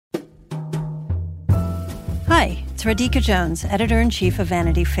Hi, it's Radhika Jones, Editor-in-Chief of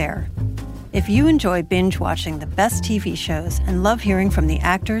Vanity Fair. If you enjoy binge-watching the best TV shows and love hearing from the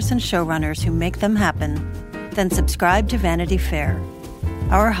actors and showrunners who make them happen, then subscribe to Vanity Fair.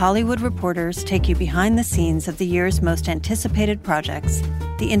 Our Hollywood reporters take you behind the scenes of the year's most anticipated projects,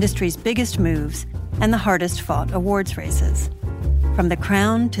 the industry's biggest moves, and the hardest-fought awards races. From The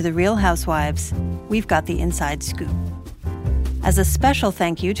Crown to The Real Housewives, we've got the inside scoop. As a special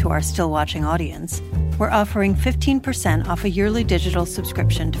thank you to our still-watching audience, we're offering 15% off a yearly digital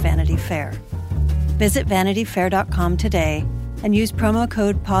subscription to Vanity Fair. Visit vanityfair.com today and use promo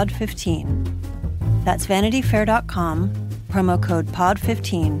code POD15. That's vanityfair.com, promo code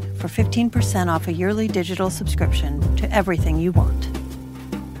POD15 for 15% off a yearly digital subscription to everything you want.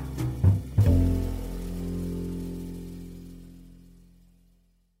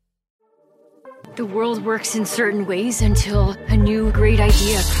 The world works in certain ways until a new great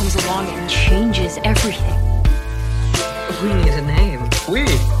idea comes along and changes everything. We need a name. We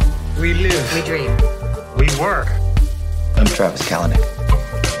live. We dream. We work. I'm Travis Kalanick,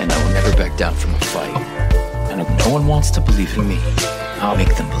 and I will never back down from a fight. And if no one wants to believe in me, I'll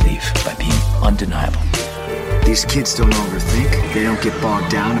make them believe by being undeniable. These kids don't overthink. They don't get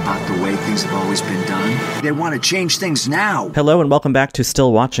bogged down about the way things have always been done. They want to change things now. Hello and welcome back to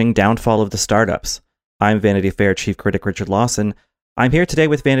Still Watching Downfall of the Startups. I'm Vanity Fair Chief Critic Richard Lawson. I'm here today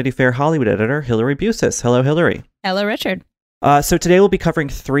with Vanity Fair Hollywood Editor Hillary Busis. Hello, Hillary. Hello, Richard. So today we'll be covering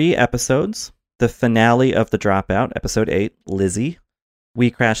 3 episodes. The finale of The Dropout, Episode 8, Lizzie.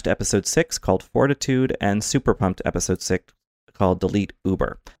 We Crashed, Episode 6, called Fortitude. And Super Pumped, Episode 6, called Delete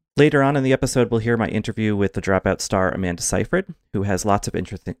Uber. Later on in the episode, we'll hear my interview with The Dropout star Amanda Seyfried, who has lots of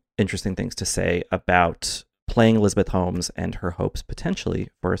interesting things to say about playing Elizabeth Holmes and her hopes potentially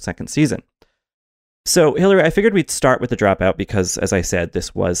for a second season. So, Hillary, I figured we'd start with The Dropout because, as I said,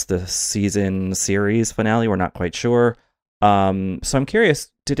 this was the season series finale. We're not quite sure. So I'm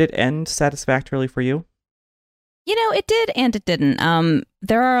curious, did it end satisfactorily for you? You know, it did and it didn't.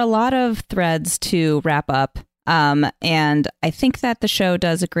 There are a lot of threads to wrap up. And I think that the show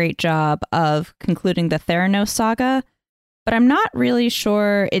does a great job of concluding the Theranos saga, but I'm not really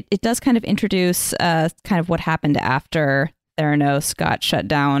sure. It does kind of introduce kind of what happened after Theranos got shut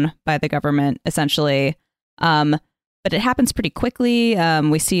down by the government, essentially. But it happens pretty quickly.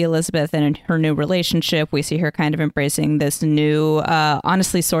 We see Elizabeth in her new relationship. We see her kind of embracing this new,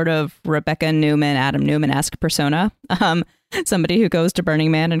 honestly, sort of Rebecca Newman, Adam Newman-esque persona. Somebody who goes to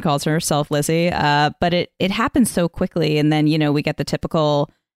Burning Man and calls herself Lizzie. But it happens so quickly. And then, you know, we get the typical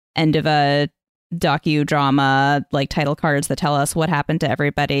end of a docudrama, like title cards that tell us what happened to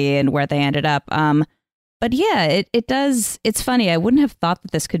everybody and where they ended up. But yeah, it does. It's funny. I wouldn't have thought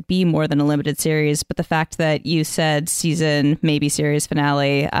that this could be more than a limited series. But the fact that you said season, maybe series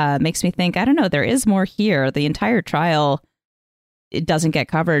finale, makes me think, I don't know, there is more here. The entire trial, it doesn't get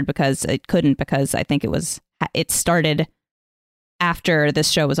covered because it couldn't, because I think it started after this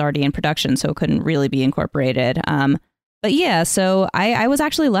show was already in production, so it couldn't really be incorporated. But yeah, so I was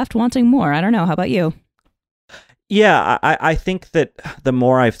actually left wanting more. I don't know. How about you? Yeah, I think that the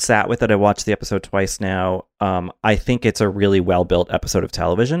more I've sat with it, I watched the episode twice now. I think it's a really well-built episode of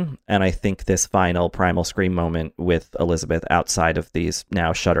television. And I think this final primal scream moment with Elizabeth outside of these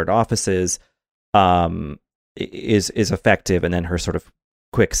now shuttered offices is effective. And then her sort of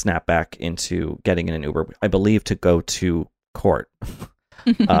quick snapback into getting in an Uber, I believe, to go to court,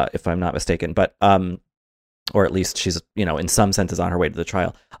 if I'm not mistaken. But or at least she's, you know, in some sense is on her way to the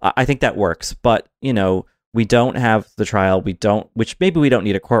trial. I think that works. But, you know, we don't have the trial. Which maybe we don't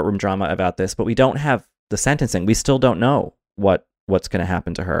need a courtroom drama about this, but we don't have the sentencing. We still don't know what's going to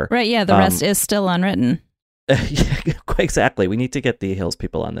happen to her. Right. Yeah. The rest is still unwritten. Yeah, exactly. We need to get the Hills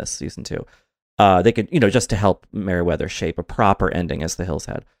people on this season 2. They could, you know, just to help Meriwether shape a proper ending as the Hills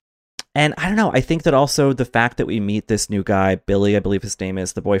had. And I don't know. I think that also the fact that we meet this new guy, Billy, I believe his name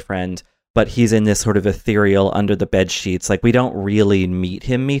is, the boyfriend, but he's in this sort of ethereal under the bed sheets. Like, we don't really meet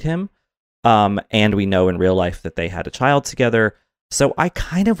him. And we know in real life that they had a child together. So I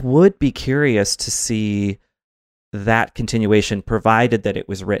kind of would be curious to see that continuation, provided that it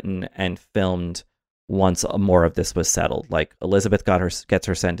was written and filmed once more of this was settled. Like, Elizabeth gets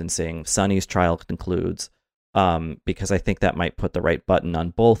her sentencing, Sonny's trial concludes, because I think that might put the right button on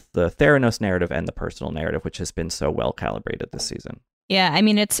both the Theranos narrative and the personal narrative, which has been so well calibrated this season. Yeah, I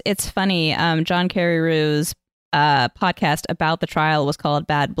mean, it's funny. John Carreyrou's podcast about the trial was called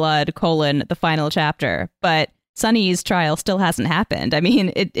Bad Blood, the final chapter. But Sonny's trial still hasn't happened. I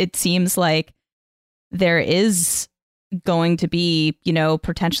mean, it seems like there is going to be, you know,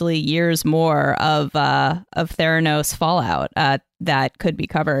 potentially years more of Theranos fallout that could be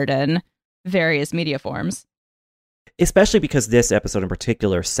covered in various media forms. especially because this episode in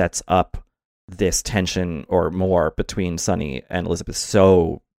particular sets up this tension or more between Sunny and Elizabeth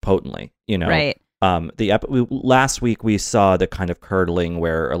so potently, you know. Right. Last week we saw the kind of curdling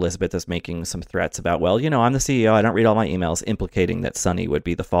where Elizabeth is making some threats about, well, you know, I'm the CEO, I don't read all my emails, implicating that Sunny would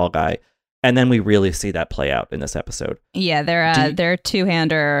be the fall guy. And then we really see that play out in this episode. Yeah, their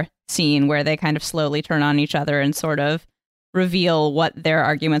two-hander scene where they kind of slowly turn on each other and sort of reveal what their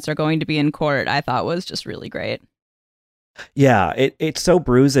arguments are going to be in court, I thought was just really great. Yeah, it's so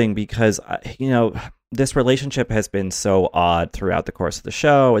bruising because, you know, this relationship has been so odd throughout the course of the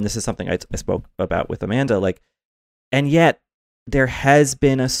show, and this is something I spoke about with Amanda, like, and yet there has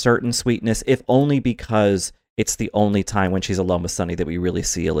been a certain sweetness, if only because it's the only time when she's alone with Sunny that we really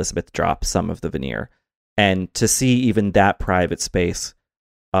see Elizabeth drop some of the veneer. And to see even that private space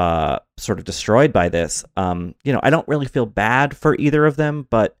sort of destroyed by this, you know, I don't really feel bad for either of them,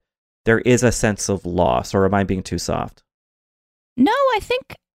 but there is a sense of loss. Or am I being too soft? No, I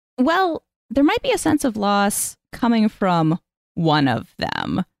think, well, there might be a sense of loss coming from one of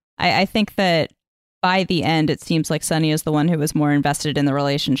them. I think that by the end, it seems like Sunny is the one who was more invested in the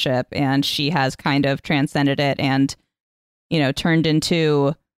relationship, and she has kind of transcended it and, you know, turned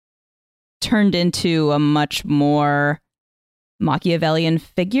into a much more Machiavellian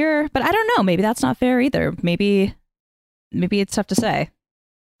figure. But I don't know. Maybe that's not fair either. Maybe it's tough to say.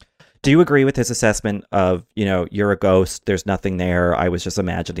 Do you agree with his assessment of, you know, you're a ghost, there's nothing there, I was just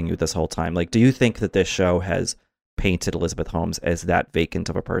imagining you this whole time? Like, do you think that this show has painted Elizabeth Holmes as that vacant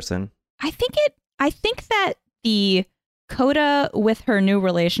of a person? I think that the coda with her new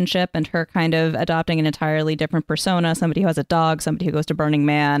relationship and her kind of adopting an entirely different persona, somebody who has a dog, somebody who goes to Burning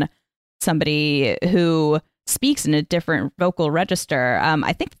Man, somebody who speaks in a different vocal register,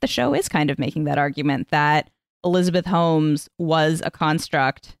 I think that the show is kind of making that argument that Elizabeth Holmes was a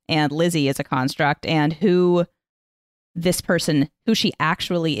construct and Lizzie is a construct, and who this person, who she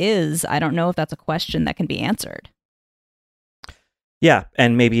actually is, I don't know if that's a question that can be answered. Yeah,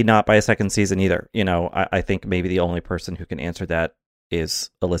 and maybe not by a second season either. You know, I think maybe the only person who can answer that is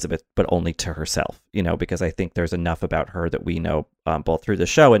Elizabeth, but only to herself, you know, because I think there's enough about her that we know both through the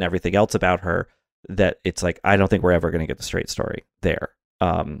show and everything else about her that it's like, I don't think we're ever going to get the straight story there.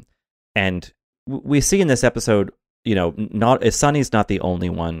 And we see in this episode, you know, Sunny's not the only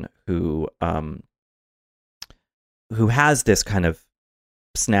one who has this kind of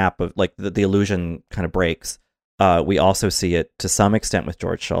snap of like the illusion kind of breaks. We also see it to some extent with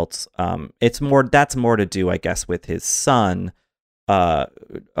George Schultz. That's more to do, I guess, with his son, or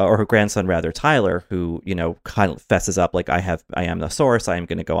her grandson rather, Tyler, who, you know, kind of fesses up like, I am the source, I am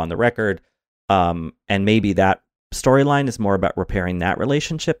going to go on the record. And maybe that storyline is more about repairing that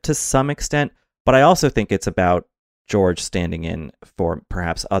relationship to some extent. But I also think it's about George standing in for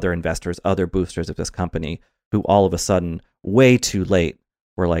perhaps other investors, other boosters of this company, who all of a sudden, way too late,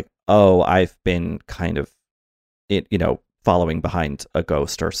 were like, oh, I've been kind of, you know, following behind a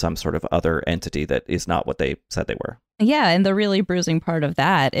ghost or some sort of other entity that is not what they said they were. Yeah, and the really bruising part of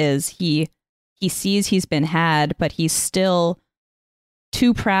that is he sees he's been had, but he's still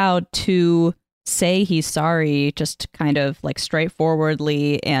too proud to say he's sorry, just kind of like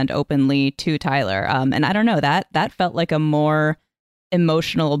straightforwardly and openly to Tyler. And I don't know, that felt like a more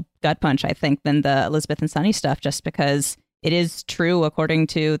emotional gut punch, I think, than the Elizabeth and Sunny stuff, just because it is true, according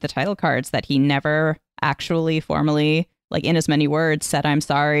to the title cards, that he never actually formally, like in as many words, said I'm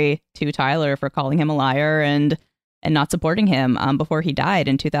sorry to Tyler for calling him a liar and not supporting him before he died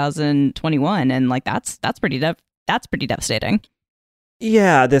in 2021. And like that's pretty devastating.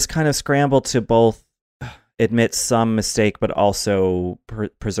 Yeah, this kind of scramble to both admit some mistake, but also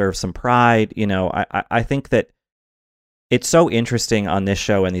preserve some pride. You know, I think that it's so interesting on this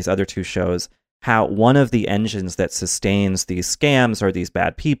show and these other two shows how one of the engines that sustains these scams or these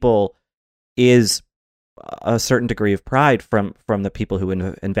bad people is a certain degree of pride from the people who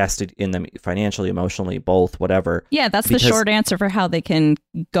invested in them financially, emotionally, both, whatever. Yeah, that's the short answer for how they can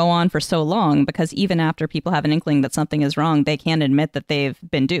go on for so long, because even after people have an inkling that something is wrong, they can't admit that they've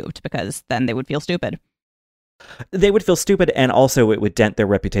been duped, because then they would feel stupid. They would feel stupid, and also it would dent their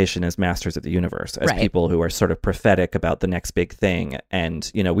reputation as masters of the universe, as people who are sort of prophetic about the next big thing.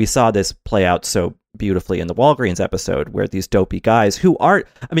 And, you know, we saw this play out so beautifully in the Walgreens episode, where these dopey guys who are,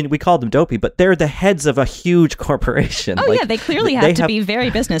 I mean, we call them dopey, but they're the heads of a huge corporation. Oh, like, yeah, they clearly had to be very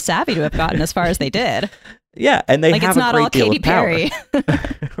business savvy to have gotten as far as they did. Yeah, and they like, have a great deal of power.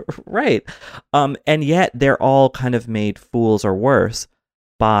 Right. And yet they're all kind of made fools or worse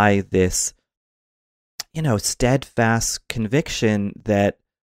by this, you know, steadfast conviction that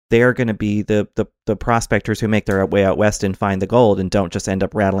they're going to be the prospectors who make their way out west and find the gold and don't just end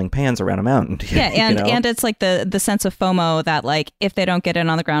up rattling pans around a mountain. Yeah, and it's like the sense of FOMO that like if they don't get in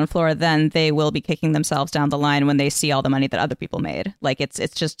on the ground floor, then they will be kicking themselves down the line when they see all the money that other people made. Like it's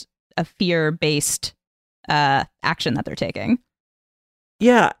just a fear-based action that they're taking.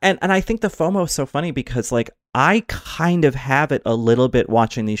 Yeah, and I think the FOMO is so funny because like I kind of have it a little bit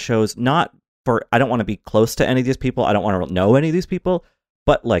watching these shows, not for I don't want to be close to any of these people, I don't want to know any of these people,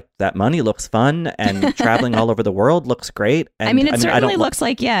 but like that money looks fun and traveling all over the world looks great. And, it certainly looks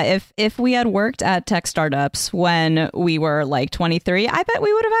like, yeah, if we had worked at tech startups when we were like 23, I bet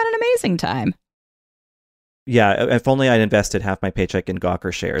we would have had an amazing time. Yeah, if only I'd invested half my paycheck in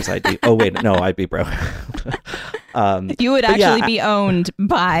Gawker shares, I'd be, I'd be broke. You would actually be owned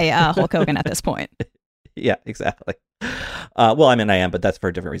by Hulk Hogan at this point. Yeah, exactly. Well, I mean, I am, but that's for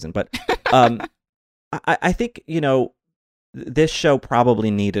a different reason. But I think, this show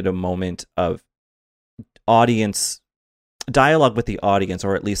probably needed a moment of audience dialogue with the audience,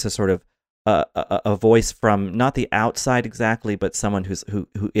 or at least a sort of a voice from not the outside exactly, but someone who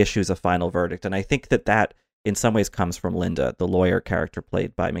issues a final verdict. And I think that in some ways comes from Linda, the lawyer character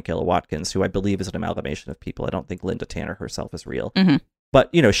played by Michaela Watkins, who I believe is an amalgamation of people. I don't think Linda Tanner herself is real. Mm-hmm.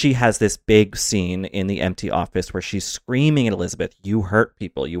 But, she has this big scene in the empty office where she's screaming at Elizabeth, "You hurt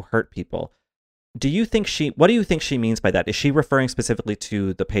people, you hurt people." What do you think she means by that? Is she referring specifically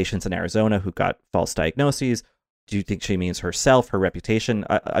to the patients in Arizona who got false diagnoses? Do you think she means herself, her reputation?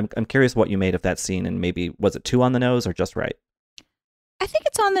 I'm curious what you made of that scene, and maybe was it too on the nose or just right? I think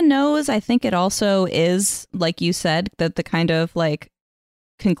it's on the nose. I think it also is, like you said, that the kind of like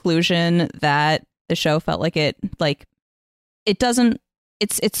conclusion that the show felt like it doesn't.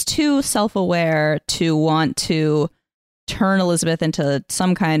 It's too self-aware to want to turn Elizabeth into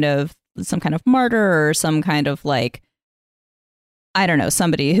some kind of martyr or some kind of like, I don't know,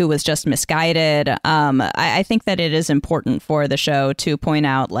 somebody who was just misguided. I think that it is important for the show to point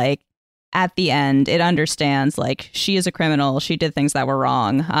out, like, at the end, it understands, like, she is a criminal. She did things that were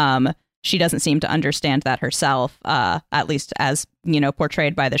wrong. She doesn't seem to understand that herself, at least as,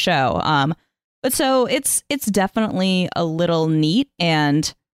 portrayed by the show. But so it's definitely a little neat,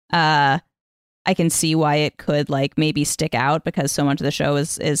 and I can see why it could like maybe stick out because so much of the show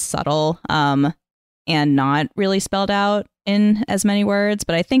is subtle and not really spelled out in as many words.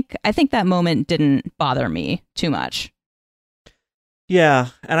 But I think that moment didn't bother me too much. Yeah,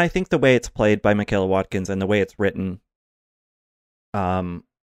 and I think the way it's played by Michaela Watkins and the way it's written,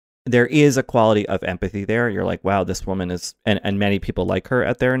 there is a quality of empathy there. You're like, wow, this woman is, and many people like her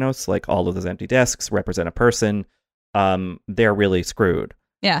at Theranos, like all of those empty desks represent a person. They're really screwed.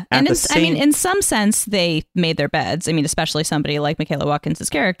 Yeah, and in some sense, they made their beds. I mean, especially somebody like Michaela Watkins'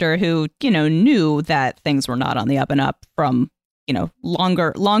 character, who knew that things were not on the up and up from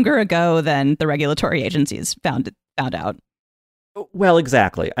longer ago than the regulatory agencies found out. Well,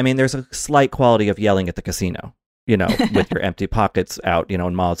 exactly. I mean, there's a slight quality of yelling at the casino, with your empty pockets out,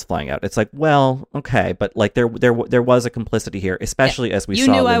 and moths flying out. It's like, well, okay, but like there was a complicity here, especially as we saw. You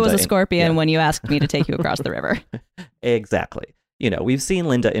knew Linda I was a scorpion when you asked me to take you across the river. Exactly. We've seen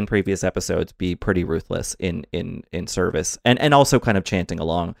Linda in previous episodes be pretty ruthless in service and also kind of chanting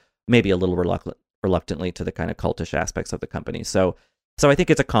along, maybe a little reluctantly to the kind of cultish aspects of the company. So I think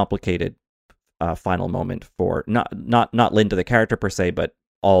it's a complicated final moment for not Linda the character per se, but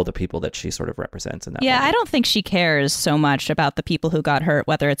all the people that she sort of represents in that moment. I don't think she cares so much about the people who got hurt,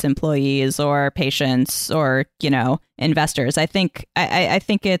 whether it's employees or patients or investors. I think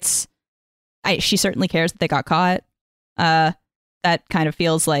it's she certainly cares that they got caught. That kind of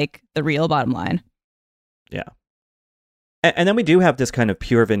feels like the real bottom line. Yeah. And then we do have this kind of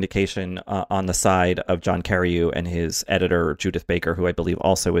pure vindication on the side of John Carreyrou and his editor, Judith Baker, who I believe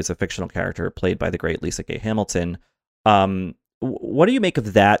also is a fictional character played by the great Lisa Gay Hamilton. What do you make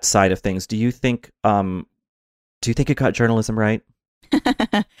of that side of things? Do you think it got journalism right?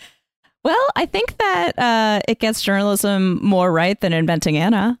 Well, I think that it gets journalism more right than Inventing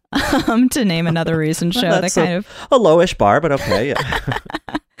Anna, to name another recent show. That's a lowish bar, but okay. Yeah.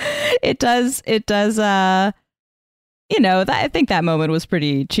 It does. I think that moment was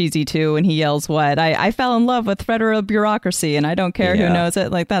pretty cheesy too. When he yells, "What? I fell in love with federal bureaucracy, and I don't care who knows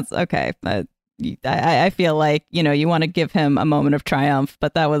it." Like, that's okay. I feel like you want to give him a moment of triumph,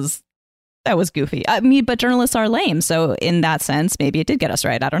 but that was goofy. But journalists are lame, so in that sense, maybe it did get us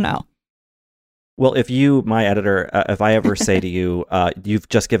right. I don't know. Well, if you, my editor, if I ever say to you, you've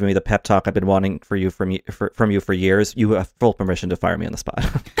just given me the pep talk I've been wanting from you for years, you have full permission to fire me on the spot.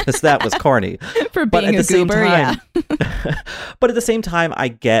 Because that was corny. For being a goober, yeah. But at the same time, I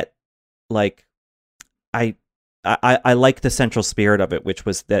get, like, I I like the central spirit of it, which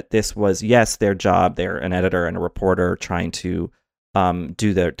was that this was, yes, their job. They're an editor and a reporter trying to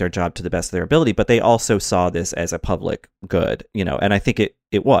do their job to the best of their ability, but they also saw this as a public good, and I think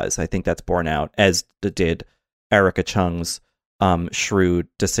it was. I think that's borne out, as did Erica Chung's shrewd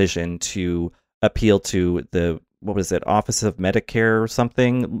decision to appeal to the, what was it, Office of Medicare or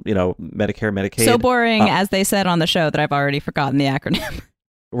something, Medicare, Medicaid. So boring, as they said on the show, that I've already forgotten the acronym.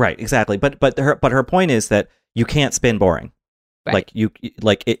 Right, exactly. But her point is that you can't spin boring. Right.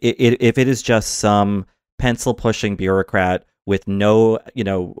 If it is just some pencil pushing bureaucrat with no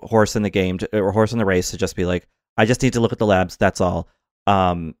horse in the game or horse in the race to just be like, I just need to look at the labs, that's all.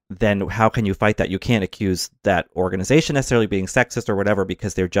 Then how can you fight that? You can't accuse that organization necessarily being sexist or whatever,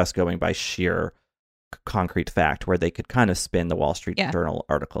 because they're just going by sheer concrete fact, where they could kind of spin the Wall Street Journal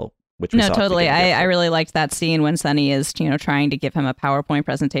article. Which we saw totally. I really liked that scene when Sonny is, trying to give him a PowerPoint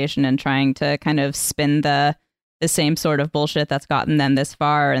presentation and trying to kind of spin the same sort of bullshit that's gotten them this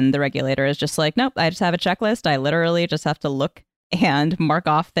far. And the regulator is just like, nope, I just have a checklist. I literally just have to look and mark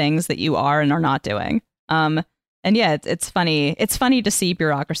off things that you are and are not doing. And yeah, it's funny. It's funny to see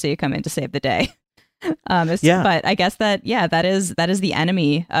bureaucracy come in to save the day. But I guess that is the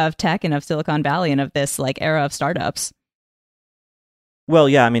enemy of tech and of Silicon Valley and of this era of startups. Well,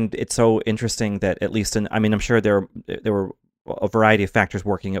 yeah, I mean, it's so interesting that at least I'm sure there were a variety of factors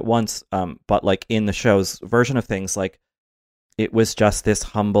working at once, but in the show's version of things, it was just this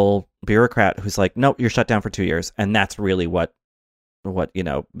humble bureaucrat who's like, nope, you're shut down for 2 years, and that's really what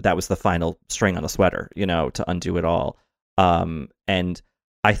that was the final string on the sweater, to undo it all. And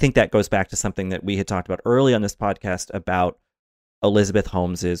I think that goes back to something that we had talked about early on this podcast about Elizabeth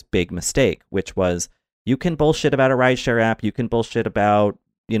Holmes's big mistake, which was, you can bullshit about a rideshare app, you can bullshit about,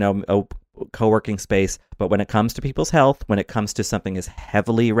 a co-working space, but when it comes to people's health, when it comes to something as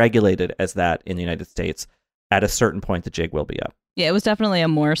heavily regulated as that in the United States, at a certain point, the jig will be up. Yeah, it was definitely a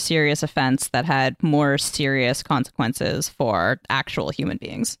more serious offense that had more serious consequences for actual human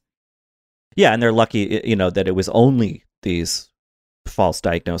beings. Yeah, and they're lucky, that it was only these false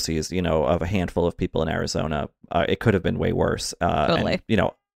diagnoses, of a handful of people in Arizona. It could have been way worse. Totally.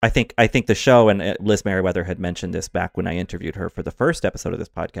 And, I think the show, and Liz Meriwether had mentioned this back when I interviewed her for the first episode of this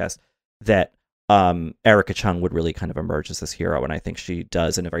podcast, that Erica Chung would really kind of emerge as this hero, and I think she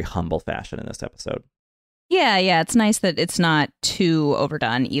does in a very humble fashion in this episode. Yeah, it's nice that it's not too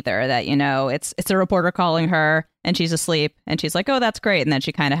overdone either, that, it's a reporter calling her, and she's asleep, and she's like, oh, that's great, and then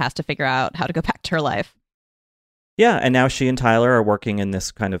she kind of has to figure out how to go back to her life. Yeah, and now she and Tyler are working in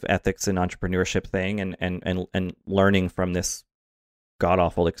this kind of ethics and entrepreneurship thing, and learning from this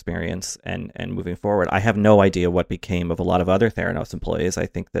god-awful experience and moving forward. I have no idea what became of a lot of other Theranos employees. I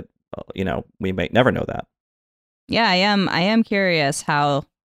think that, we might never know that. Yeah, I am curious how,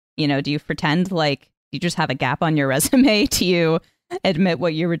 do you pretend like you just have a gap on your resume? Do you admit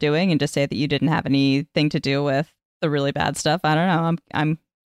what you were doing and just say that you didn't have anything to do with the really bad stuff? I don't know.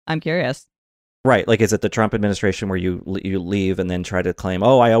 I'm curious. Right. Is it the Trump administration where you leave and then try to claim,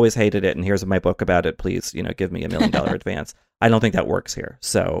 oh, I always hated it, and here's my book about it, please, give me $1 million advance. I don't think that works here.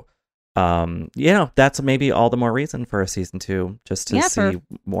 So, that's maybe all the more reason for a season 2, just to see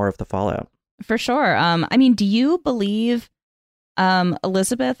more of the fallout. For sure. Do you believe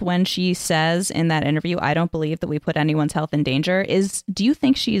Elizabeth when she says in that interview, I don't believe that we put anyone's health in danger? Do you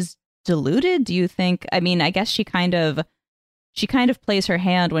think she's deluded? Do you think, I guess she kind of plays her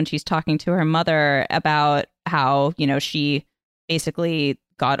hand when she's talking to her mother about how, she basically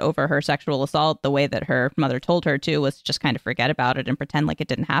got over her sexual assault the way that her mother told her to, was just kind of forget about it and pretend like it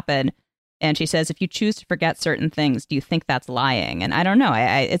didn't happen. And she says, if you choose to forget certain things, do you think that's lying? And I don't know.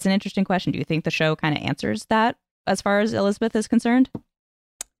 It's an interesting question. Do you think the show kind of answers that as far as Elizabeth is concerned?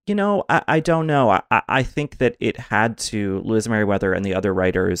 I don't know. I think that it had to, Liz Meriwether and the other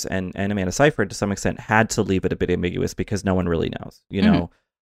writers and Amanda Seyfried to some extent had to leave it a bit ambiguous because no one really knows.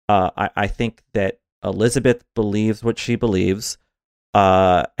 I think that Elizabeth believes what she believes,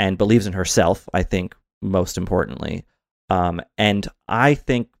 and believes in herself, I think, most importantly. And I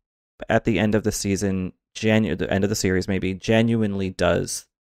think at the end of the season, the end of the series maybe, genuinely does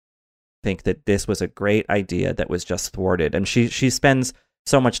think that this was a great idea that was just thwarted. And she spends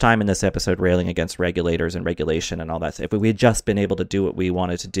so much time in this episode railing against regulators and regulation and all that. If we had just been able to do what we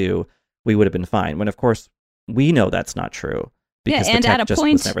wanted to do, we would have been fine. When, of course, we know that's not true because the tech just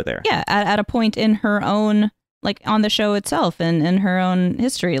was never there. Yeah, at a point in her own, on the show itself and in her own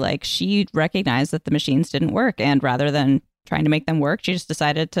history, she recognized that the machines didn't work. And rather than trying to make them work, she just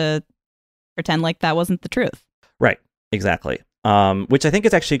decided to pretend like that wasn't the truth. Right, exactly. Which I think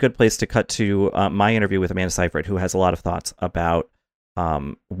is actually a good place to cut to my interview with Amanda Seyfried, who has a lot of thoughts about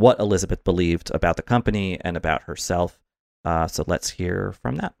what Elizabeth believed about the company and about herself. So let's hear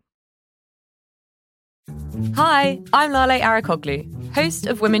from that. Hi, I'm Lale Arikoglu, host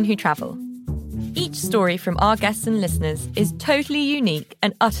of Women Who Travel. Each story from our guests and listeners is totally unique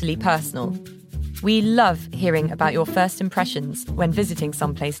and utterly personal. We love hearing about your first impressions when visiting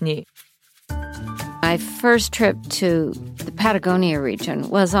someplace new. My first trip to the Patagonia region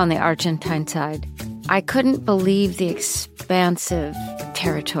was on the Argentine side. I couldn't believe the expansive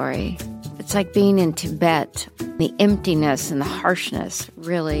territory. It's like being in Tibet. The emptiness and the harshness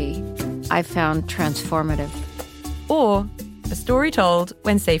really, I found transformative. Or a story told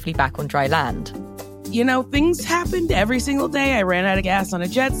when safely back on dry land. You know, things happened every single day. I ran out of gas on a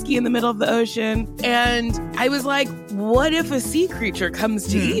jet ski in the middle of the ocean. And I was like, what if a sea creature comes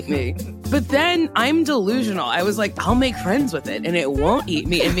to eat me? But then I'm delusional. I was like, I'll make friends with it and it won't eat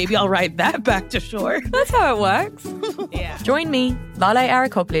me. And maybe I'll ride that back to shore. That's how it works. Yeah. Join me, Lale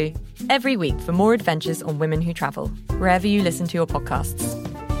Arikoglu, every week for more adventures on Women Who Travel, wherever you listen to your podcasts.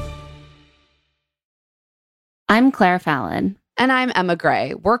 I'm Claire Fallon. And I'm Emma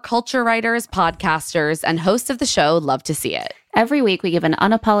Gray. We're culture writers, podcasters, and hosts of the show Love to See It. Every week, we give an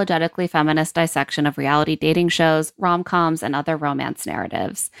unapologetically feminist dissection of reality dating shows, rom-coms, and other romance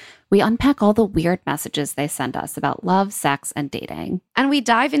narratives. We unpack all the weird messages they send us about love, sex, and dating. And we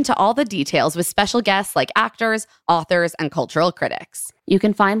dive into all the details with special guests like actors, authors, and cultural critics. You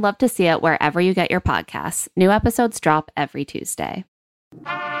can find Love to See It wherever you get your podcasts. New episodes drop every Tuesday.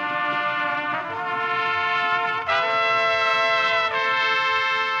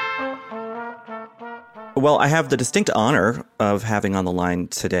 Well, I have the distinct honor of having on the line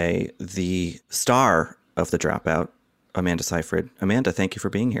today the star of The Dropout, Amanda Seyfried. Amanda, thank you for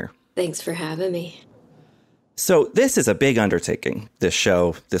being here. Thanks for having me. So this is a big undertaking, this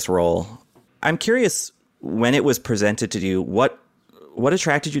show, this role. I'm curious, when it was presented to you, what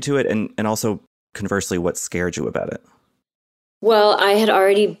attracted you to it, and also, conversely, what scared you about it? Well, I had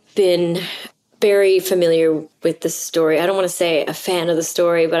already been very familiar with the story. I don't want to say a fan of the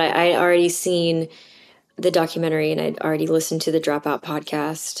story, but I had already seen the documentary, and I'd already listened to the Dropout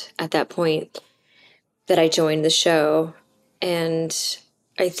podcast at that point that I joined the show. And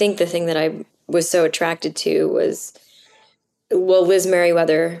I think the thing that I was so attracted to was, well, Liz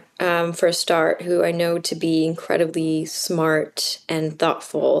Merriweather, for a start, who I know to be incredibly smart and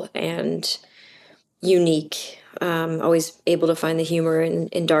thoughtful and unique, always able to find the humor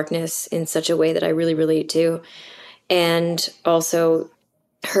in darkness in such a way that I really relate to. And also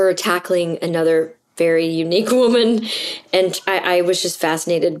her tackling another very unique woman. And I was just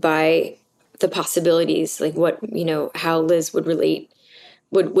fascinated by the possibilities, like what, you know, how Liz would relate,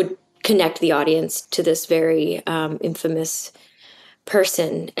 would connect the audience to this very infamous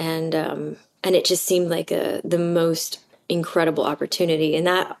person. And it just seemed like the most incredible opportunity. And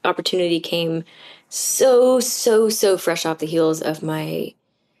that opportunity came so fresh off the heels of my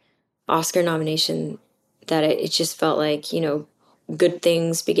Oscar nomination that it just felt like, you know, good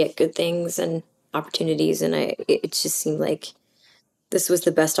things beget good things and opportunities. And it just seemed like this was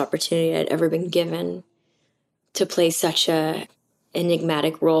the best opportunity I'd ever been given to play such a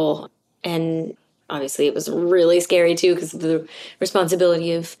enigmatic role. And obviously it was really scary too, because of the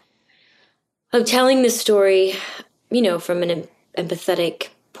responsibility of telling this story, you know, from an empathetic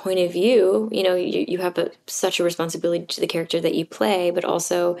point of view. You know, you have such a responsibility to the character that you play, but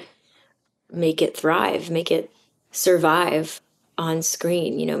also make it thrive, make it survive on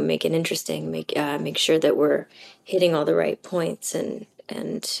screen, you know, make it interesting, make sure that we're hitting all the right points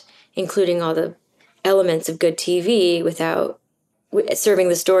and including all the elements of good TV without serving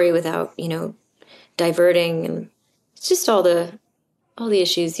the story, without, you know, diverting. And it's just all the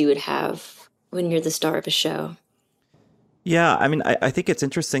issues you would have when you're the star of a show. Yeah, I mean, I think it's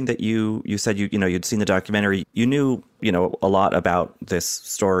interesting that you said you'd seen the documentary. You knew, you know, a lot about this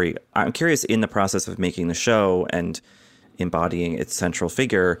story. I'm curious, in the process of making the show and embodying its central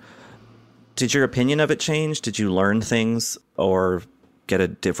figure, did your opinion of it change? Did you learn things or get a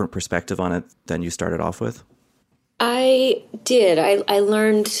different perspective on it than you started off with? I did. I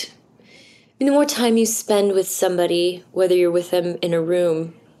learned, the more time you spend with somebody, whether you're with them in a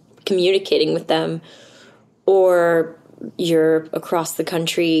room, communicating with them, or you're across the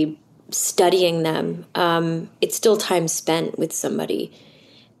country studying them, it's still time spent with somebody.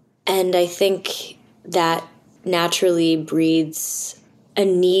 And I think that naturally breeds a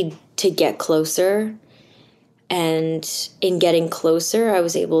need to get closer. And in getting closer, I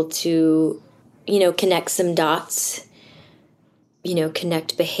was able to, you know, connect some dots, you know,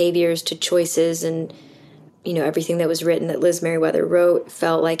 connect behaviors to choices. And, you know, everything that was written that Liz Merriweather wrote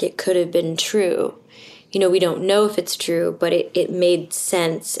felt like it could have been true. we don't know if it's true, but it made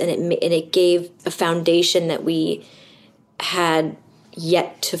sense, and it gave a foundation that we had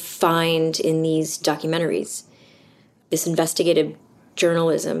yet to find in these documentaries. This investigative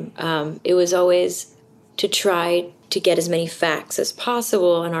journalism. It was always to try to get as many facts as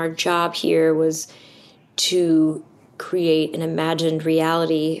possible, and our job here was to create an imagined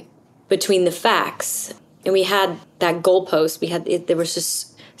reality between the facts. And we had that goalpost. There was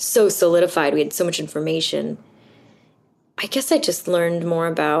just so solidified. We had so much information. I guess I just learned more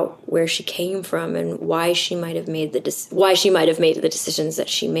about where she came from and why she might have made the decisions that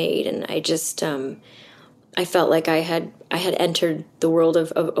she made. And I just I felt like I had entered the world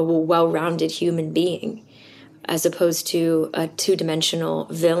of a well-rounded human being, as opposed to a two-dimensional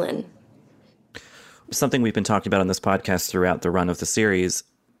villain. Something we've been talking about on this podcast throughout the run of the series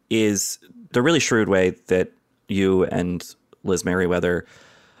is the really shrewd way that you and Liz Meriwether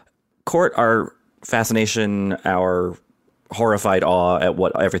court our fascination, our horrified awe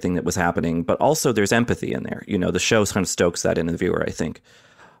at everything that was happening, but also there's empathy in there. The show kind of stokes that in the viewer, I think.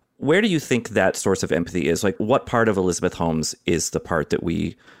 Where do you think that source of empathy is? Like, what part of Elizabeth Holmes is the part that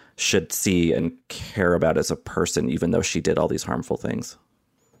we should see and care about as a person, even though she did all these harmful things?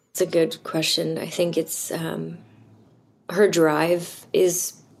 It's a good question. I think it's her drive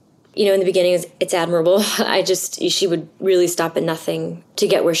is, in the beginning, it's admirable. She would really stop at nothing to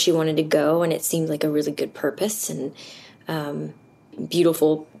get where she wanted to go. And it seemed like a really good purpose and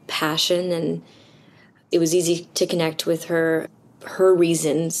beautiful passion. And it was easy to connect with her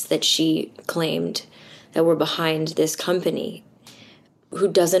reasons that she claimed that were behind this company. Who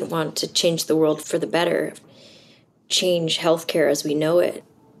doesn't want to change the world for the better, change healthcare as we know it,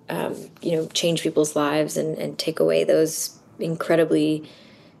 change people's lives and take away those incredibly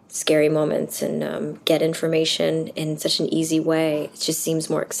scary moments and get information in such an easy way. It just seems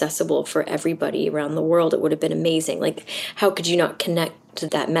more accessible for everybody around the world. It would have been amazing. Like, how could you not connect to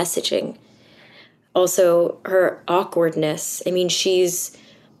that messaging? Also, her awkwardness. I mean,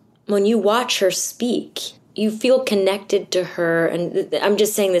 when you watch her speak, you feel connected to her. And I'm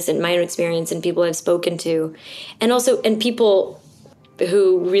just saying this in my own experience and people I've spoken to. And people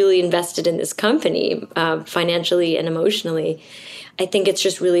who really invested in this company financially and emotionally. I think it's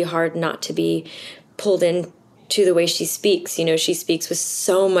just really hard not to be pulled into the way she speaks. She speaks with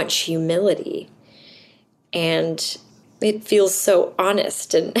so much humility. And it feels so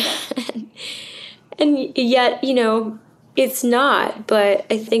honest. And yet, it's not. But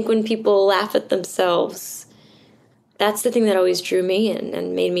I think when people laugh at themselves, that's the thing that always drew me in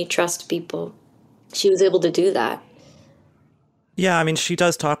and made me trust people. She was able to do that. Yeah, I mean, she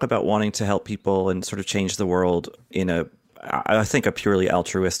does talk about wanting to help people and sort of change the world in I think, a purely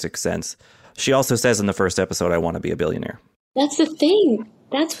altruistic sense. She also says in the first episode, I want to be a billionaire. That's the thing.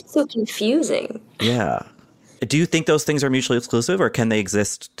 That's what's so confusing. Yeah. Do you think those things are mutually exclusive, or can they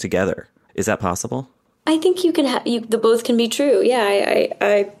exist together? Is that possible? I think you can the both can be true. Yeah,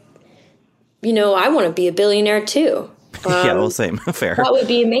 I want to be a billionaire too. Yeah, well, same. Fair. That would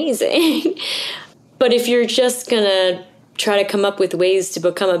be amazing. But if you're just going to try to come up with ways to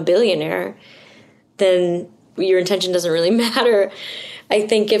become a billionaire, then your intention doesn't really matter. I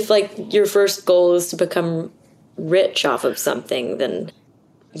think if your first goal is to become rich off of something, then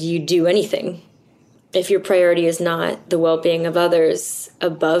you do anything. If your priority is not the well-being of others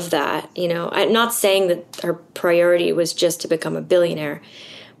above that, I'm not saying that her priority was just to become a billionaire,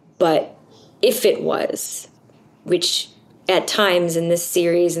 but if it was, which at times in this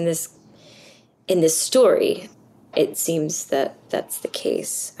series, in this story, it seems that that's the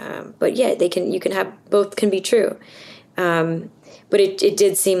case. But yeah, both can be true. But it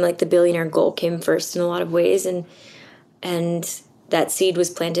did seem like the billionaire goal came first in a lot of ways. And that seed was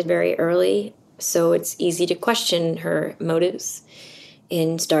planted very early. So it's easy to question her motives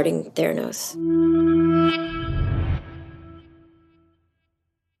in starting Theranos.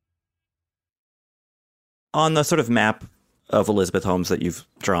 On the sort of map of Elizabeth Holmes that you've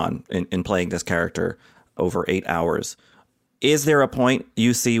drawn in playing this character over 8 hours, is there a point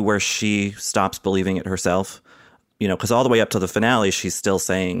you see where she stops believing it herself? Because all the way up to the finale, she's still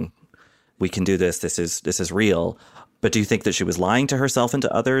saying, we can do this. This is real. But do you think that she was lying to herself and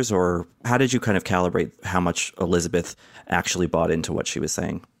to others? Or how did you kind of calibrate how much Elizabeth actually bought into what she was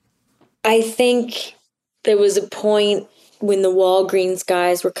saying? I think there was a point when the Walgreens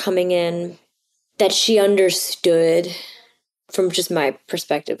guys were coming in that she understood, from just my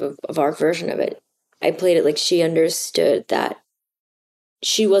perspective of our version of it. I played it like she understood that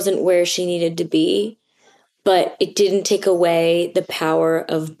she wasn't where she needed to be, but it didn't take away the power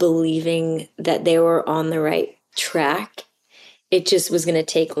of believing that they were on the right track. It just was going to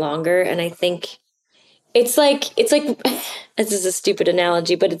take longer. And I think it's like this is a stupid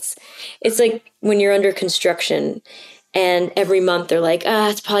analogy, but it's like when you're under construction and every month they're like,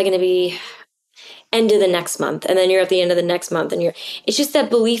 it's probably going to be end of the next month. And then you're at the end of the next month and it's just that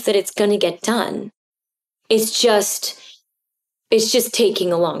belief that it's going to get done. It's just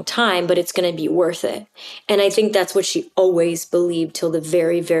taking a long time, but it's going to be worth it. And I think that's what she always believed till the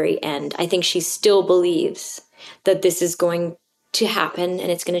very, very end. I think she still believes that this is going to happen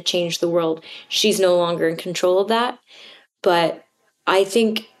and it's going to change the world. She's no longer in control of that. But I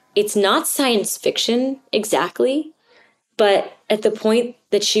think it's not science fiction exactly, but at the point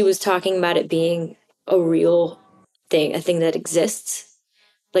that she was talking about it being a real thing, a thing that exists,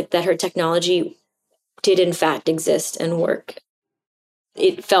 like that her technology did in fact exist and work,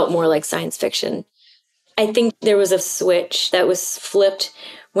 it felt more like science fiction. I think there was a switch that was flipped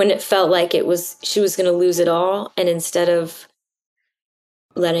when it felt like she was going to lose it all. And instead of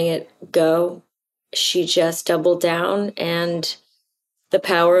letting it go, she just doubled down. And the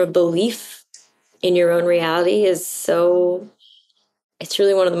power of belief in your own reality it's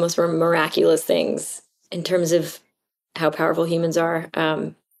really one of the most miraculous things in terms of how powerful humans are.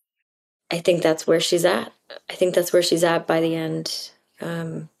 I think that's where she's at. I think that's where she's at by the end.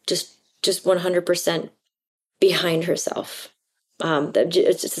 Just 100% behind herself.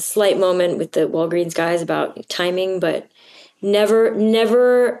 It's just a slight moment with the Walgreens guys about timing, but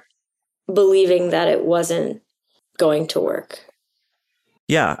never believing that it wasn't going to work.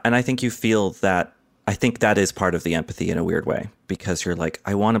 Yeah, and I think you feel that. I think that is part of the empathy in a weird way, because you're like,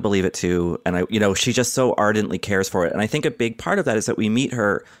 I want to believe it too, and she just so ardently cares for it. And I think a big part of that is that we meet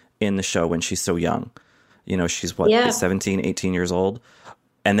her in the show when she's so young. She's 17, 18 years old.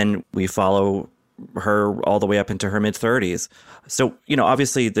 And then we follow her all the way up into her mid-30s. So,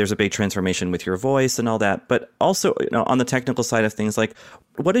 obviously there's a big transformation with your voice and all that. But also, on the technical side of things, like,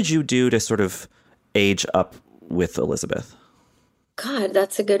 what did you do to sort of age up with Elizabeth? God,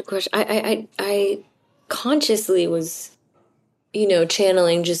 that's a good question. I consciously was,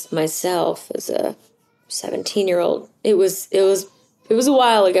 channeling just myself as a 17-year-old. It was a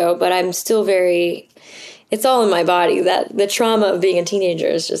while ago, but I'm still it's all in my body. That the trauma of being a teenager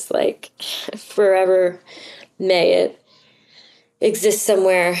is just like forever. May it exist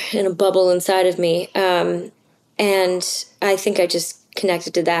somewhere in a bubble inside of me. And I think I just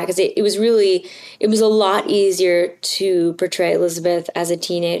connected to that because it was a lot easier to portray Elizabeth as a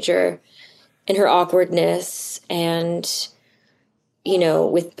teenager and her awkwardness and,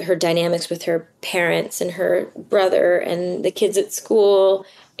 with her dynamics with her parents and her brother and the kids at school.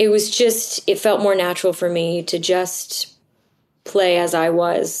 It felt more natural for me to just play as I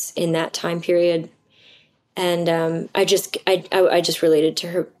was in that time period. And I just related to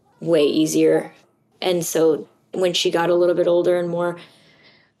her way easier. And so when she got a little bit older and more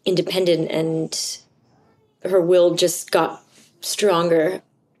independent and her will just got stronger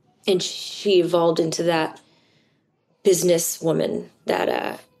and she evolved into that businesswoman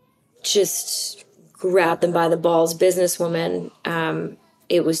that just grabbed them by the balls businesswoman,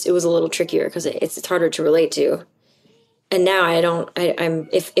 it was a little trickier because it's harder to relate to. And now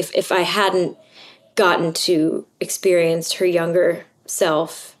if I hadn't gotten to experience her younger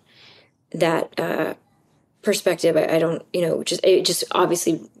self, that perspective, I don't, it just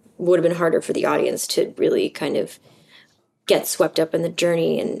obviously would have been harder for the audience to really kind of get swept up in the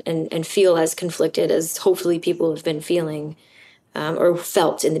journey and feel as conflicted as hopefully people have been feeling or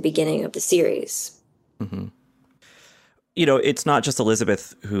felt in the beginning of the series. Mm-hmm. It's not just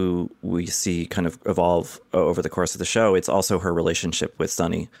Elizabeth who we see kind of evolve over the course of the show. It's also her relationship with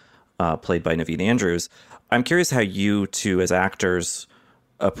Sonny, played by Naveen Andrews. I'm curious how you two as actors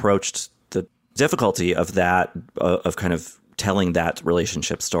approached the difficulty of that, of kind of telling that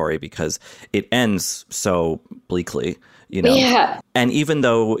relationship story, because it ends so bleakly, Yeah. And even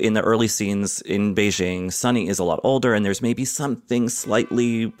though in the early scenes in Beijing, Sonny is a lot older and there's maybe something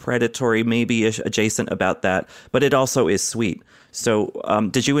slightly predatory, maybe adjacent about that, but it also is sweet. So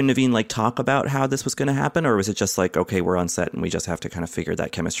did you and Naveen talk about how this was going to happen, or was it just like, okay, we're on set and we just have to kind of figure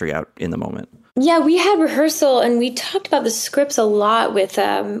that chemistry out in the moment? Yeah, we had rehearsal and we talked about the scripts a lot with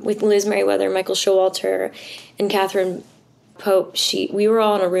Liz Merriweather, Michael Showalter, and Catherine Pope. We were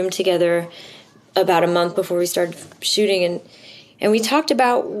all in a room together about a month before we started shooting, and we talked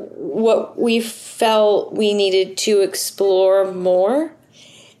about what we felt we needed to explore more.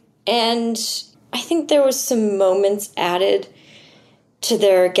 And I think there was some moments added to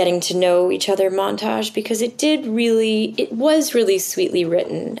their getting to know each other montage, because it was really sweetly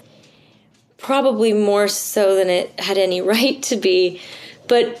written, probably more so than it had any right to be.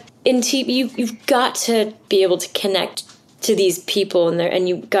 But in TV, you've got to be able to connect to these people, and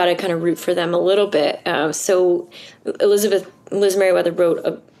you got to kind of root for them a little bit. So Liz Merriweather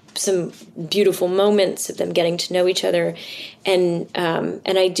wrote some beautiful moments of them getting to know each other, and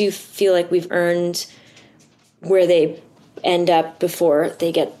I do feel like we've earned where they end up before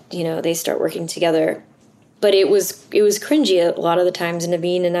they get, they start working together. But it was cringy a lot of the times.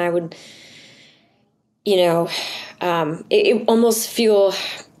 Naveen and I would, it almost feel,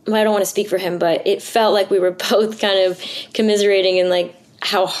 I don't want to speak for him, but it felt like we were both kind of commiserating in like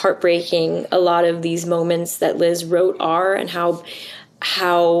how heartbreaking a lot of these moments that Liz wrote are, and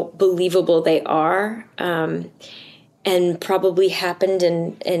how believable they are, and probably happened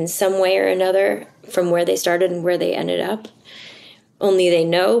in some way or another from where they started and where they ended up. Only they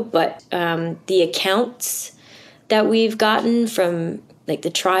know, but the accounts that we've gotten from like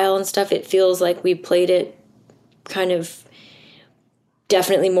the trial and stuff, it feels like we played it kind of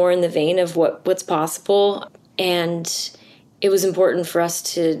definitely more in the vein of what's possible. And it was important for us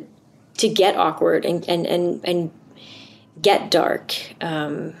to get awkward and get dark,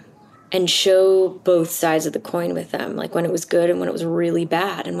 and show both sides of the coin with them, like when it was good and when it was really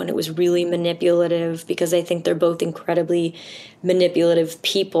bad and when it was really manipulative, because I think they're both incredibly manipulative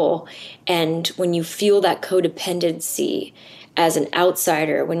people. And when you feel that codependency as an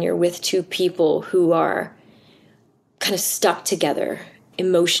outsider, when you're with two people who are kind of stuck together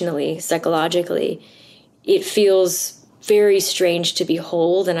emotionally, psychologically, it feels very strange to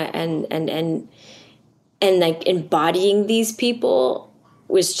behold. And like embodying these people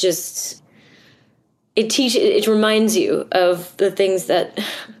was just, it reminds you of the things that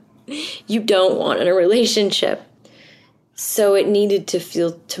you don't want in a relationship. So it needed to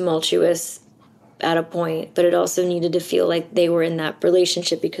feel tumultuous at a point, but it also needed to feel like they were in that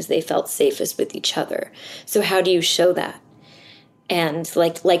relationship because they felt safest with each other. So how do you show that? And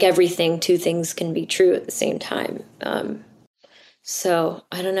like everything, two things can be true at the same time. So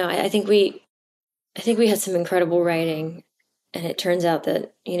I don't know. I think we had some incredible writing. And it turns out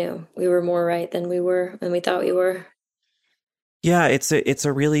that, we were more right than we thought we were. Yeah, it's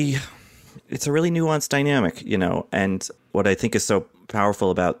a really nuanced dynamic, and what I think is so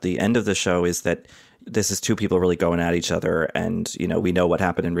powerful about the end of the show is that this is two people really going at each other, and, we know what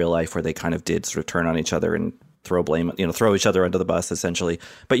happened in real life where they kind of did sort of turn on each other and throw blame, throw each other under the bus, essentially.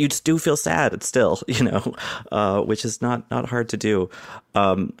 But you just do feel sad still, which is not hard to do,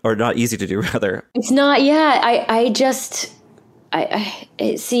 or not easy to do, rather. It's not, yeah.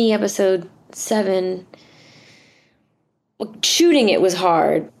 I seeing episode 7, shooting it was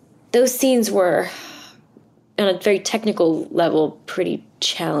hard. Those scenes were, on a very technical level, pretty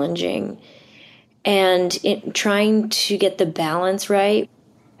challenging. And trying to get the balance right,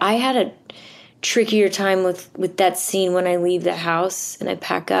 I had a trickier time with that scene when I leave the house and I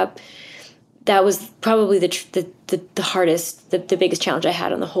pack up. That was probably the hardest, the biggest challenge I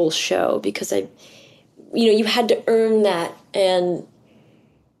had on the whole show, because you had to earn that. And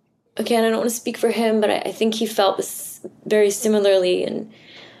again, I don't want to speak for him, but I think he felt this very similarly. And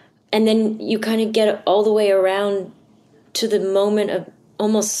then you kind of get all the way around to the moment of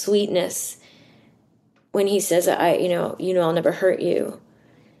almost sweetness when he says, I'll never hurt you.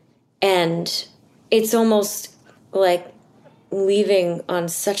 And it's almost like leaving on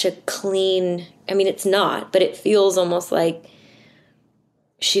such a clean, it's not, but it feels almost like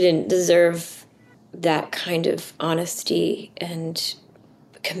she didn't deserve that kind of honesty and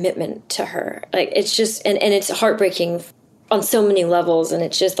commitment to her. Like, it's just, and it's heartbreaking on so many levels. And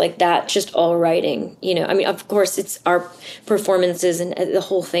it's just like that, just all writing, of course it's our performances and the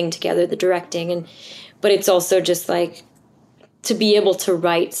whole thing together, the directing, but it's also just like to be able to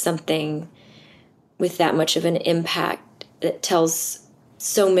write something with that much of an impact that tells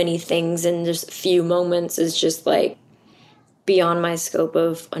so many things in just a few moments is just like beyond my scope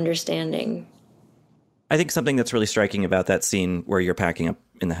of understanding. I think something that's really striking about that scene where you're packing up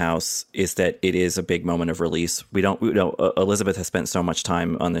in the house is that it is a big moment of release. Elizabeth has spent so much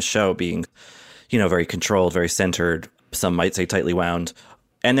time on this show being, very controlled, very centered, some might say tightly wound.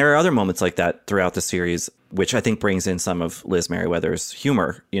 And there are other moments like that throughout the series, which I think brings in some of Liz Merriweather's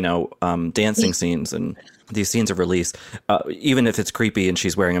humor, dancing scenes and these scenes of release, even if it's creepy and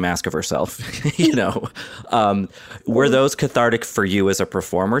she's wearing a mask of herself, were those cathartic for you as a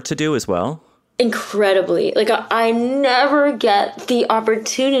performer to do as well? Incredibly. Like, I never get the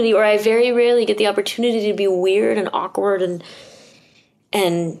opportunity, or I very rarely get the opportunity to be weird and awkward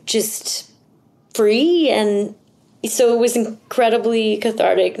and just free. And so it was incredibly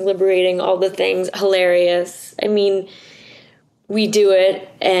cathartic, liberating, all the things, hilarious. We do it,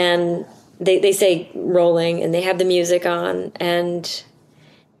 and they say rolling, and they have the music on, and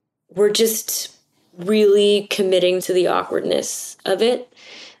we're just really committing to the awkwardness of it,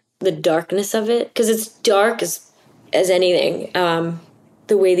 the darkness of it, because it's dark as anything.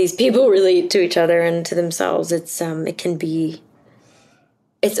 The way these people relate to each other and to themselves, it's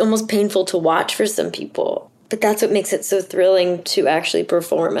almost painful to watch for some people. But that's what makes it so thrilling to actually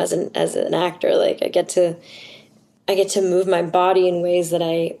perform as an actor. Like I get to move my body in ways that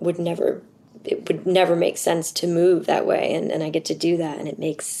it would never make sense to move that way, and I get to do that, and it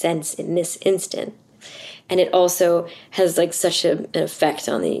makes sense in this instant. And it also has like such an effect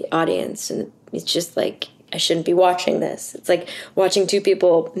on the audience, and it's just like, I shouldn't be watching this. It's like watching two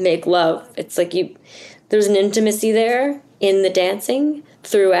people make love. It's like there's an intimacy there in the dancing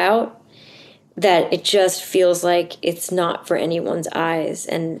throughout that it just feels like it's not for anyone's eyes.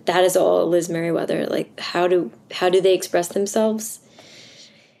 And that is all Liz Merriweather. Like, how do they express themselves?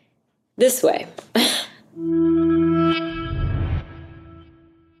 This way.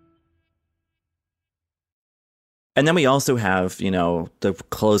 And then we also have, the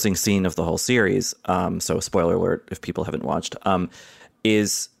closing scene of the whole series. So spoiler alert, if people haven't watched,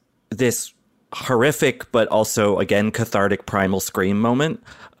 is this horrific, but also, again, cathartic primal scream moment.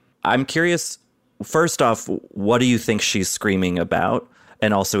 I'm curious, first off, what do you think she's screaming about?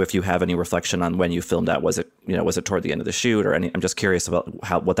 And also, if you have any reflection on when you filmed that, was it toward the end of the shoot or any? I'm just curious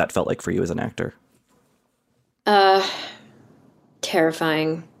about what that felt like for you as an actor.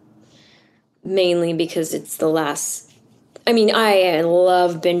 Terrifying. Mainly because it's the last. I mean, I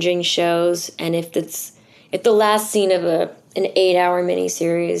love binging shows, and if the last scene of an 8-hour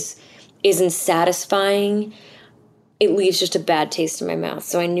miniseries isn't satisfying, it leaves just a bad taste in my mouth.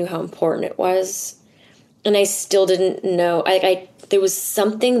 So I knew how important it was, and I still didn't know. There was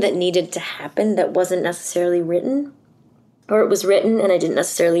something that needed to happen that wasn't necessarily written, or it was written, and I didn't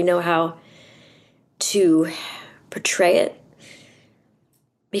necessarily know how to portray it,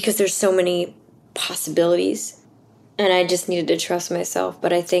 because there's so many possibilities, and I just needed to trust myself.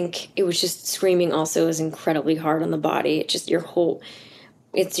 But I think it was just, screaming also is incredibly hard on the body. It's just your whole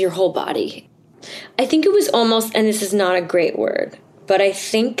body. I think it was almost, and this is not a great word, but I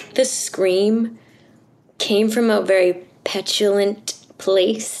think the scream came from a very petulant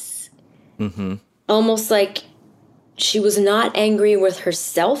place. Mm-hmm. Almost like she was not angry with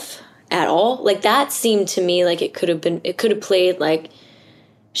herself at all. Like, that seemed to me like it could have played like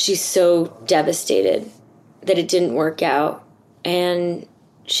she's so devastated that it didn't work out and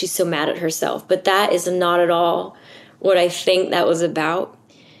she's so mad at herself. But that is not at all what I think that was about.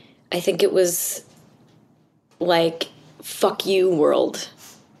 I think it was like, fuck you, world.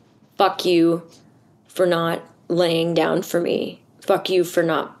 Fuck you for not laying down for me. Fuck you for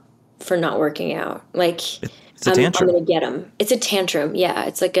not working out. Like, it's a tantrum. I'm going to get him. It's a tantrum. Yeah.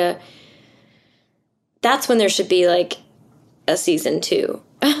 It's like that's when there should be like a season 2.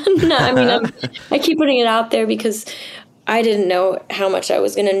 No, I mean, I keep putting it out there because I didn't know how much I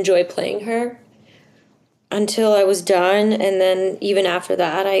was going to enjoy playing her until I was done. And then even after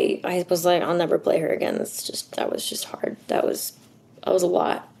that, I was like, I'll never play her again. That was just hard. That was a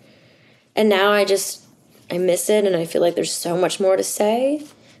lot. And now I miss it, and I feel like there's so much more to say,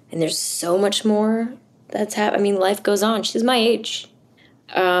 and there's so much more that's happened. I mean, life goes on. She's my age.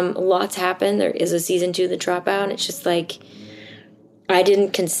 A lot's happened. There is a season 2 of The Dropout, and it's just like, I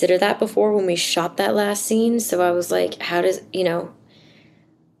didn't consider that before when we shot that last scene. So I was like, how does,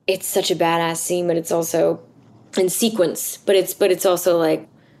 it's such a badass scene, but it's also in sequence, but it's also like,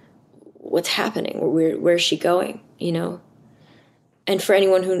 what's happening? Where's she going? And for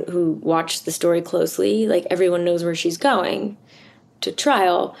anyone who watched the story closely, like, everyone knows where she's going to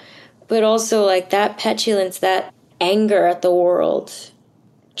trial, but also like that petulance, that anger at the world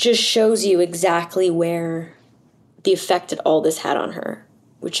just shows you exactly where the effect that all this had on her,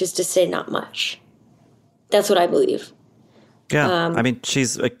 which is to say not much. That's what I believe. Yeah. I mean,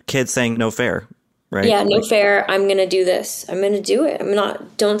 she's a kid saying no fair, right? Yeah, no fair. I'm going to do this. I'm going to do it.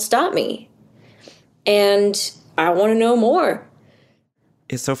 Don't stop me. And I want to know more.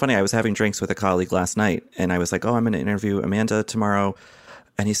 It's so funny. I was having drinks with a colleague last night, and I was like, I'm going to interview Amanda tomorrow.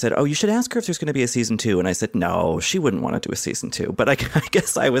 And he said, you should ask her if there's going to be a season 2. And I said, no, she wouldn't want to do a season 2. But I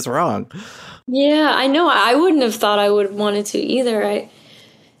guess I was wrong. Yeah, I know. I wouldn't have thought I would have wanted to either.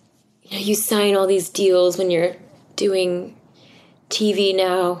 You sign all these deals when you're doing TV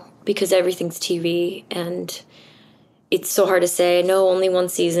now because everything's TV. And it's so hard to say, no, only one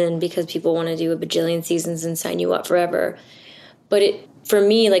season, because people want to do a bajillion seasons and sign you up forever. But for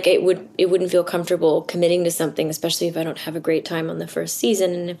me, like, it wouldn't feel comfortable committing to something, especially if I don't have a great time on the first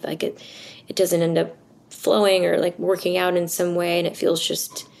season, and if like it doesn't end up flowing or like working out in some way, and it feels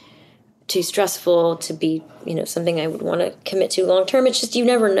just too stressful to be, something I would want to commit to long term. It's just, you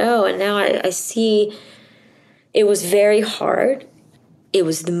never know. And now I see it was very hard. It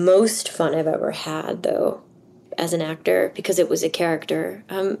was the most fun I've ever had, though, as an actor, because it was a character.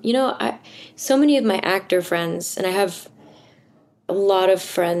 So many of my actor friends, and I have a lot of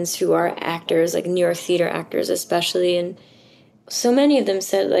friends who are actors, like New York theater actors especially, and so many of them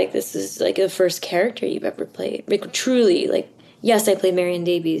said, like, this is like the first character you've ever played. Like, truly, like, yes, I played Marion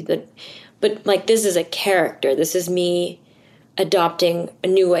Davies, but like, this is a character. This is me adopting a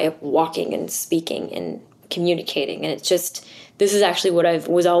new way of walking and speaking and communicating. And it's just, this is actually what I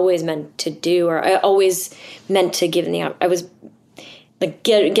was always meant to do, or I always meant to give I was like,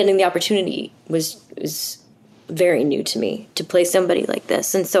 getting the opportunity was very new to me to play somebody like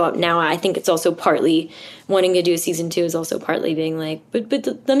this. And so now I think it's also partly wanting to do a season 2 is also partly being like, but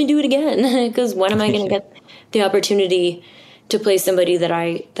let me do it again, because when am I going to get the opportunity to play somebody that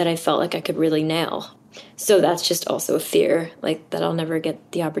I felt like I could really nail? So that's just also a fear, like, that I'll never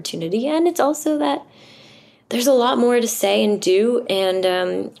get the opportunity. And it's also that there's a lot more to say and do.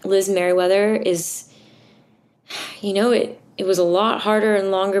 And Liz Merriweather is, it was a lot harder and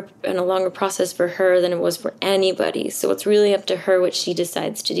a longer process for her than it was for anybody. So it's really up to her what she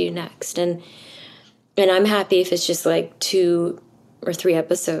decides to do next. And I'm happy if it's just like 2 or 3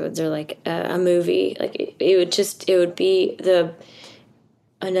 episodes, or like a movie. Like, it would be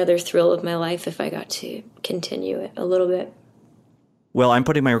another thrill of my life if I got to continue it a little bit. Well, I'm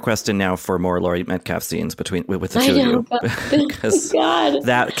putting my request in now for more Laurie Metcalf scenes with the two of you, because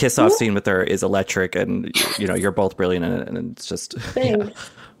that kiss-off scene with her is electric, and you're both brilliant in it, and it's just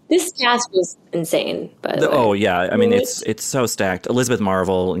This cast was insane. By the way. Oh yeah, I mean it's so stacked. Elizabeth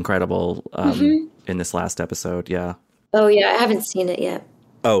Marvel, incredible in this last episode. Yeah. Oh yeah, I haven't seen it yet.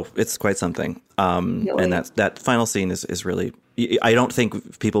 Oh, it's quite something. And that final scene is really. I don't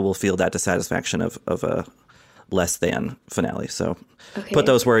think people will feel that dissatisfaction of a less than finale. So put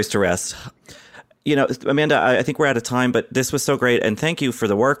those worries to rest. Amanda, I think we're out of time, but this was so great. And thank you for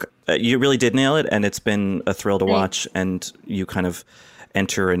the work. You really did nail it. And it's been a thrill to watch. And you kind of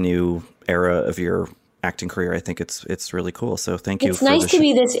enter a new era of your acting career. I think it's really cool. So thank you. It's nice to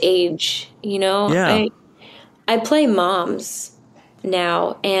be this age, Yeah. I play moms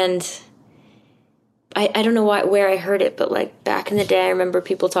now, and I don't know where I heard it, but like back in the day, I remember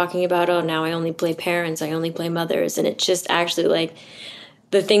people talking about, oh, now I only play parents, I only play mothers. And it's just actually like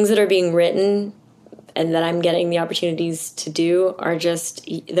the things that are being written and that I'm getting the opportunities to do are just,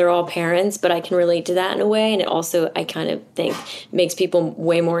 they're all parents, but I can relate to that in a way. And it also, I kind of think, makes people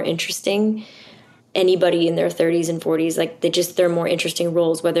way more interesting. Anybody in their 30s and 40s, like they're more interesting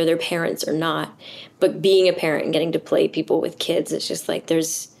roles, whether they're parents or not. But being a parent and getting to play people with kids, it's just like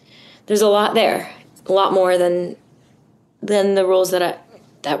there's a lot there. A lot more than the roles that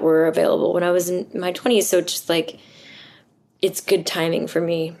were available when I was in my 20s. So it's just like, it's good timing for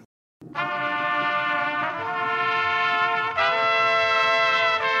me.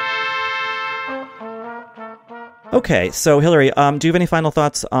 Okay, so Hillary, do you have any final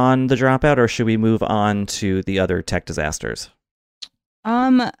thoughts on The Dropout, or should we move on to the other tech disasters?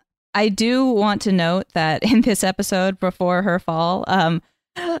 I do want to note that in this episode before her fall,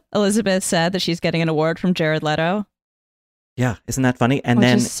 Elizabeth said that she's getting an award from Jared Leto. Yeah, isn't that funny? And Which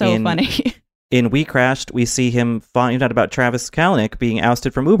then is so funny. In We Crashed, we see him find out about Travis Kalanick being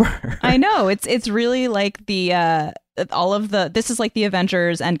ousted from Uber. I know, it's really like this is like the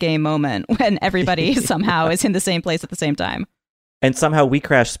Avengers Endgame moment when everybody somehow is in the same place at the same time. And somehow We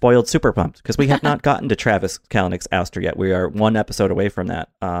Crashed spoiled Super Pumped, because we have not gotten to Travis Kalanick's ouster yet. We are 1 episode away from that.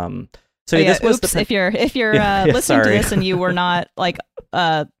 This was if you're listening to this and you were not like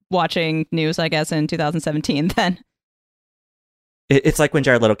watching news, I guess, in 2017, then it's like when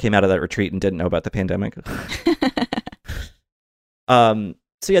Jared Leto came out of that retreat and didn't know about the pandemic. So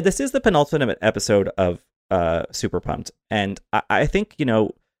yeah, this is the penultimate episode of Super Pumped, and I think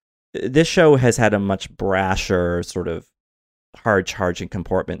this show has had a much brasher, sort of hard-charging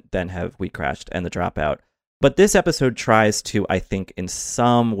comportment than have We Crashed and The Dropout. But this episode tries to, I think, in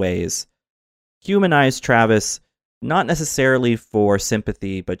some ways, humanize Travis, not necessarily for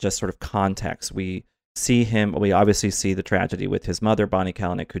sympathy, but just sort of context. We obviously see the tragedy with his mother, Bonnie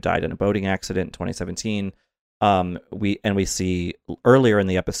Kalanick, who died in a boating accident in 2017. We see earlier in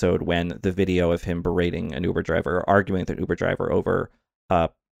the episode when the video of him berating an Uber driver, or arguing with an Uber driver over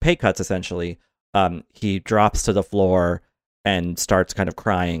pay cuts, essentially, he drops to the floor and starts kind of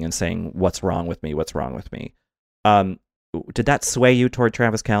crying and saying, "What's wrong with me? What's wrong with me?" Did that sway you toward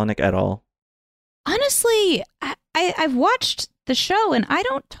Travis Kalanick at all? Honestly, I've watched the show and I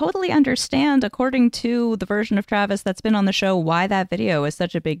don't totally understand, according to the version of Travis that's been on the show, why that video is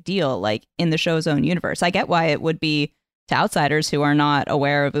such a big deal, like in the show's own universe. I get why it would be to outsiders who are not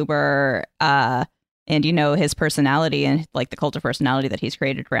aware of Uber and, you know, his personality and like the cult of personality that he's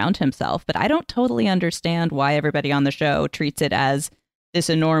created around himself. But I don't totally understand why everybody on the show treats it as this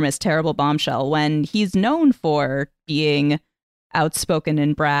enormous, terrible bombshell when he's known for being outspoken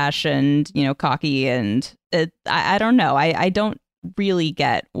and brash and, you know, cocky. And I don't know. I don't really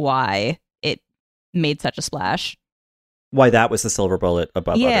get why it made such a splash. Why that was the silver bullet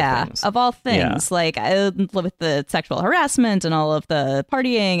above other things. Of all things. Like with the sexual harassment and all of the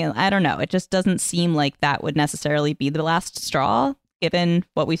partying, and I don't know. It just doesn't seem like that would necessarily be the last straw, given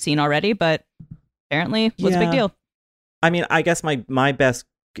what we've seen already. But apparently, was a big deal. I mean, I guess my best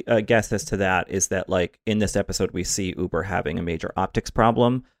guess as to that is that, like, in this episode, we see Uber having a major optics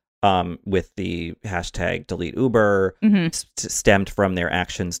problem with the hashtag delete Uber, stemmed from their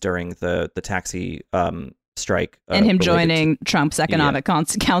actions during the taxi strike. And him joining Trump's Economic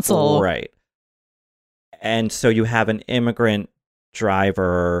Council. Right. And so you have an immigrant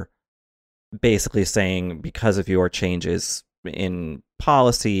driver basically saying, because of your changes in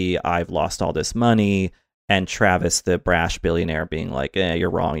policy, I've lost all this money. And Travis, the brash billionaire, being like, you're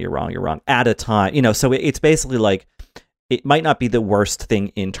wrong, you're wrong, you're wrong, at a time. You know, so it's basically like, it might not be the worst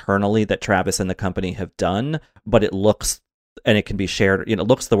thing internally that Travis and the company have done, but it looks, and it can be shared, you know, it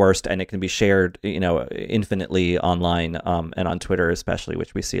looks the worst, and it can be shared, you know, infinitely online and on Twitter especially,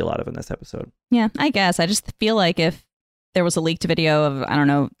 which we see a lot of in this episode. Yeah, I guess. I just feel like if there was a leaked video of, I don't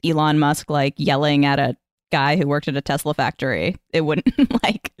know, Elon Musk, like, yelling at a guy who worked at a Tesla factory, it wouldn't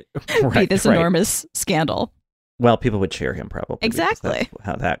like be this enormous scandal. Well, people would cheer him probably. Exactly. That's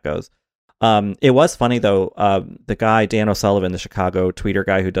how that goes. It was funny though. The guy Dan O'Sullivan, the Chicago tweeter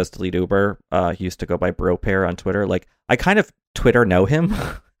guy who does delete Uber, he used to go by Bro Pair on Twitter. Like, I kind of Twitter know him,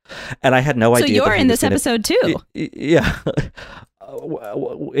 and I had no idea. So you're in this episode too. Yeah.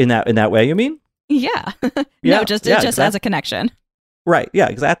 in that way, you mean? Yeah. No, just as a connection. Right. Yeah,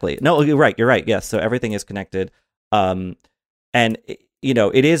 exactly. No, you're right. You're right. Yes. So everything is connected. And, you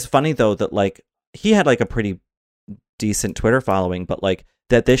know, it is funny, though, that, like, he had, like, a pretty decent Twitter following, but, like,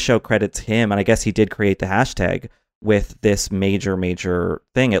 that this show credits him. And I guess he did create the hashtag with this major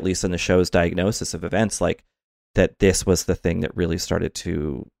thing, at least in the show's diagnosis of events, like, that this was the thing that really started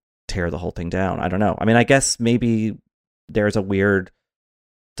to tear the whole thing down. I don't know. I mean, I guess maybe there's a weird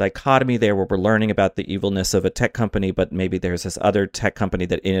dichotomy there where we're learning about the evilness of a tech company, but maybe there's this other tech company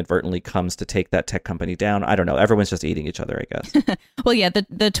that inadvertently comes to take that tech company down. I don't know. Everyone's just eating each other, I guess. Well, yeah,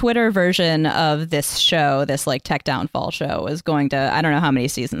 the Twitter version of this show, this like tech downfall show, is going to, I don't know how many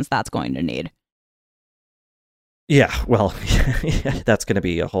seasons that's going to need. Yeah, well, that's going to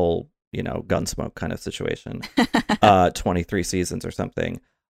be a whole, you know, Gunsmoke kind of situation. 23 seasons or something.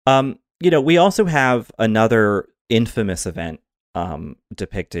 You know, we also have another infamous event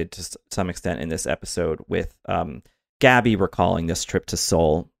depicted to some extent in this episode with Gabby recalling this trip to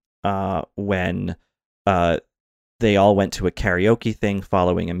Seoul when they all went to a karaoke thing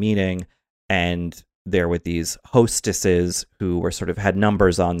following a meeting, and there were these hostesses who were sort of had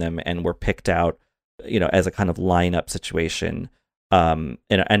numbers on them and were picked out, you know, as a kind of lineup situation. And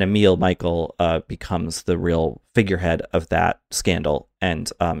Emil Michael becomes the real figurehead of that scandal and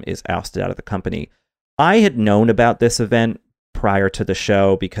is ousted out of the company. I had known about this event prior to the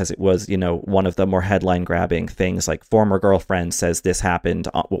show because it was, you know, one of the more headline grabbing things, like former girlfriend says this happened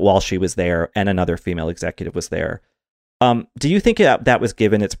while she was there and another female executive was there. Do you think that was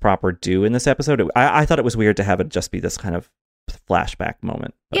given its proper due in this episode? I thought it was weird to have it just be this kind of flashback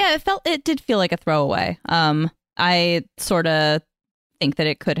moment. But. Yeah, it did feel like a throwaway. I sort of think that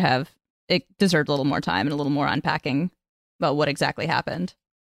it deserved a little more time and a little more unpacking about what exactly happened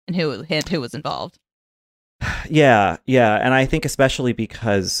and who was involved. Yeah, and I think especially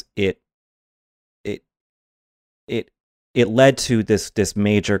because it led to this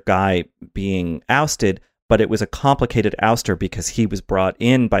major guy being ousted, but it was a complicated ouster because he was brought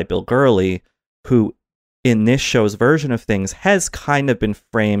in by Bill Gurley, who in this show's version of things has kind of been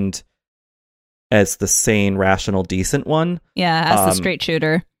framed as the sane, rational, decent one. Yeah, as the straight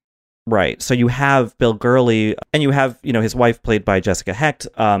shooter. Right. So you have Bill Gurley, and you have, you know, his wife played by Jessica Hecht,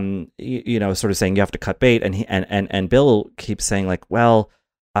 you know, sort of saying you have to cut bait, and Bill keeps saying like, well,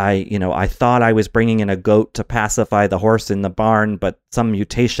 I thought I was bringing in a goat to pacify the horse in the barn, but some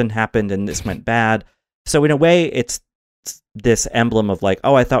mutation happened and this went bad. So in a way, it's this emblem of like,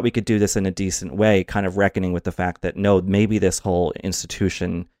 oh, I thought we could do this in a decent way, kind of reckoning with the fact that no, maybe this whole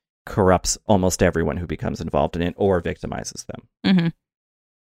institution corrupts almost everyone who becomes involved in it or victimizes them. Mm-hmm.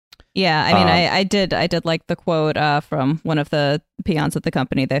 Yeah, I mean, I did like the quote from one of the peons at the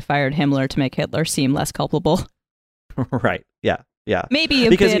company. They fired Himmler to make Hitler seem less culpable. Right. Yeah. Yeah. Maybe a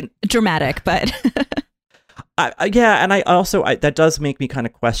bit dramatic, but yeah, and I also that does make me kind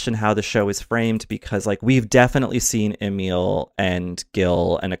of question how the show is framed, because like we've definitely seen Emil and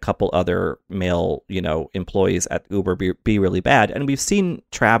Gil and a couple other male, employees at Uber be really bad, and we've seen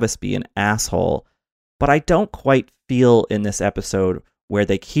Travis be an asshole, but I don't quite feel in this episode where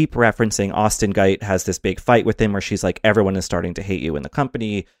they keep referencing Austin Geit has this big fight with him where she's like, everyone is starting to hate you in the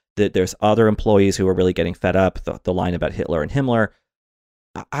company, that there's other employees who are really getting fed up, the line about Hitler and Himmler.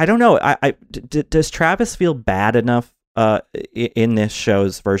 I don't know. Does Travis feel bad enough in this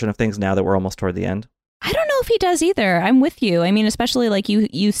show's version of things now that we're almost toward the end? I don't know if he does either. I'm with you. I mean, especially like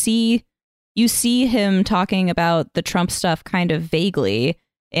you see him talking about the Trump stuff kind of vaguely,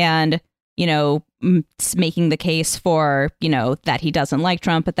 and making the case for that he doesn't like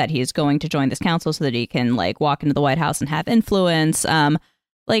Trump, but that he's going to join this council so that he can like walk into the White House and have influence.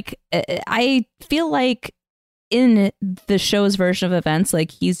 Like I feel like in the show's version of events,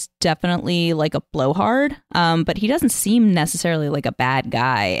 like he's definitely like a blowhard, but he doesn't seem necessarily like a bad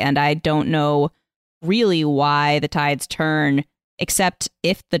guy. And I don't know really why the tides turn, except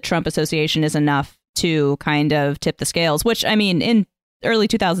if the Trump Association is enough to kind of tip the scales, which I mean, in early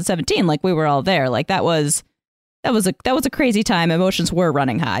 2017, like we were all there, like that was a crazy time. Emotions were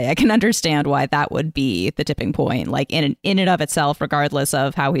running high. I can understand why that would be the tipping point, like in and of itself, regardless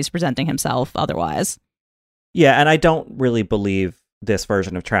of how he's presenting himself otherwise. Yeah, and I don't really believe this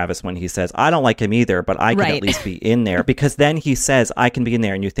version of Travis when he says, I don't like him either, but I can at least be in there. Because then he says, I can be in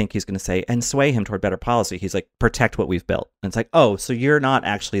there, and you think he's going to say, and sway him toward better policy. He's like, protect what we've built. And it's like, oh, so you're not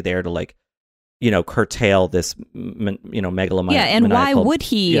actually there to like, curtail this, megalomaniacal. Yeah, and why would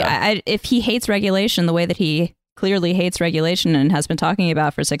he, if he hates regulation the way that he clearly hates regulation and has been talking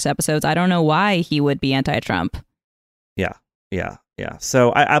about for 6 episodes, I don't know why he would be anti-Trump. Yeah.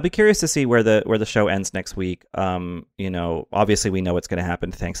 So I'll be curious to see where the show ends next week. Obviously we know what's going to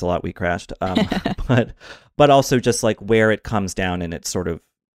happen. Thanks a lot, We Crashed. But also just like where it comes down in its sort of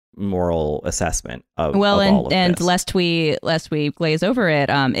moral assessment of all of and this. lest we glaze over it,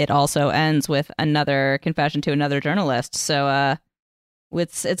 it also ends with another confession to another journalist. So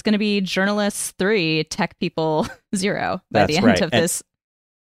it's going to be Journalists 3, Tech People 0 by the end of this.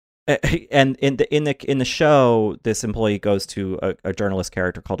 And in the show, this employee goes to a journalist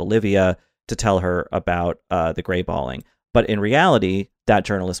character called Olivia to tell her about the gray balling. But in reality, that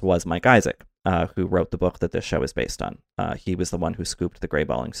journalist was Mike Isaac, who wrote the book that this show is based on. He was the one who scooped the gray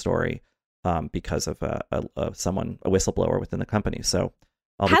balling story because of a whistleblower within the company. So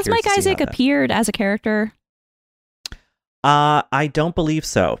has Mike Isaac appeared as a character? I don't believe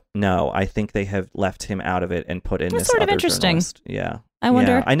so. No, I think they have left him out of it and put in That's this sort of other interesting. journalist. Yeah. I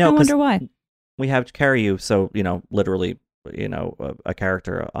wonder. Yeah, I know. I wonder why. We have Carrie, so literally, a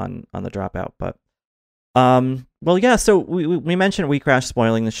character on the Dropout. But, well, yeah. So we mentioned We Crashed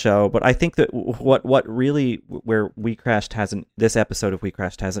spoiling the show, but I think that what really where We Crashed this episode of We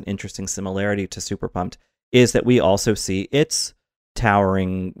Crashed has an interesting similarity to Super Pumped is that we also see its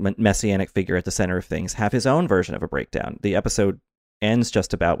towering messianic figure at the center of things have his own version of a breakdown. The episode ends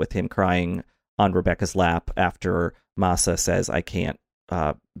just about with him crying on Rebecca's lap after Masa says, I can't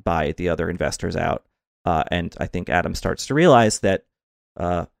buy the other investors out. And I think Adam starts to realize that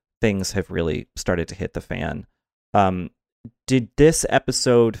things have really started to hit the fan. Did this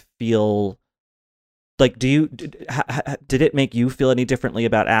episode feel like, did it make you feel any differently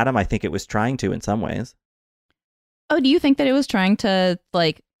about Adam? I think it was trying to in some ways. Oh, do you think that it was trying to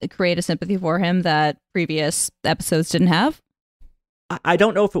like create a sympathy for him that previous episodes didn't have? I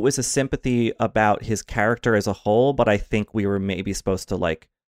don't know if it was a sympathy about his character as a whole, but I think we were maybe supposed to like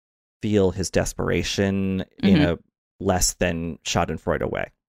feel his desperation in a less than Schadenfreude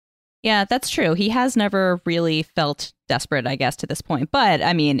way. Yeah, that's true. He has never really felt desperate, I guess, to this point. But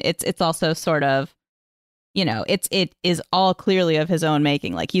I mean, it's also sort of, it is all clearly of his own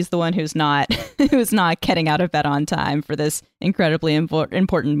making. Like he's the one who's not getting out of bed on time for this incredibly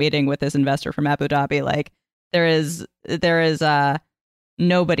important meeting with this investor from Abu Dhabi. Like there is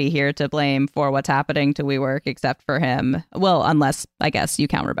nobody here to blame for what's happening to WeWork except for him. Well, unless I guess you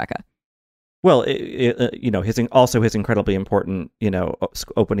count Rebecca. Well, his incredibly important,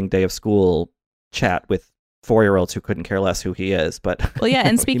 opening day of school chat with 4-year-olds who couldn't care less who he is. But well, yeah.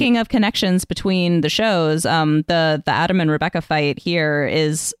 And speaking of connections between the shows, the Adam and Rebecca fight here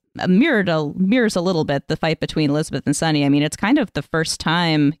is mirrors a little bit the fight between Elizabeth and Sunny. I mean, it's kind of the first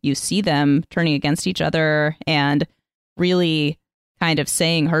time you see them turning against each other and really kind of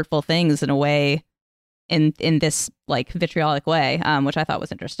saying hurtful things in a way in this like vitriolic way, which I thought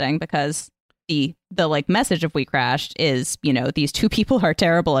was interesting because the like message of We Crashed is, you know, these two people are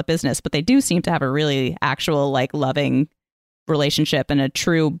terrible at business, but they do seem to have a really actual like loving relationship and a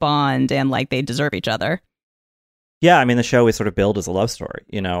true bond, and like they deserve each other. Yeah, I mean, the show is sort of billed as a love story,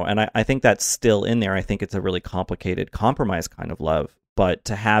 you know, and I think that's still in there. I think it's a really complicated, compromise kind of love. But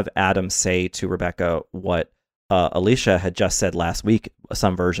to have Adam say to Rebecca what Alicia had just said last week,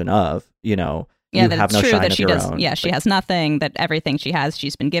 some version of, you know, yeah, you that have it's no true shine that of she your does. own. Yeah, she has nothing. That everything she has,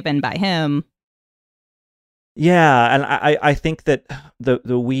 she's been given by him. Yeah, and I think that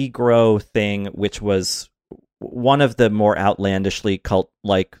the We Grow thing, which was one of the more outlandishly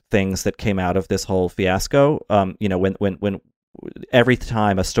cult-like things that came out of this whole fiasco, you know, when every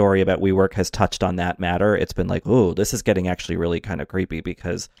time a story about WeWork has touched on that matter, it's been like, oh, this is getting actually really kind of creepy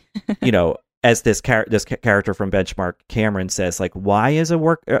because, you know, as this character from Benchmark, Cameron, says, like, why is a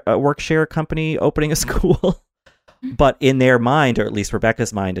work share company opening a school? But in their mind, or at least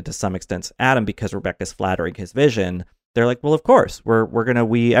Rebecca's mind, and to some extent Adam, because Rebecca's flattering his vision, they're like, well, of course, we're gonna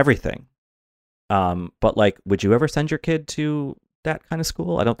we everything. But like, would you ever send your kid to that kind of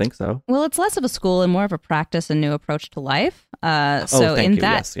school? I don't think so. Well, it's less of a school and more of a practice and new approach to life. So thank in you.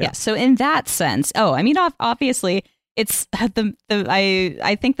 that, Yes. So in that sense, I mean, obviously, it's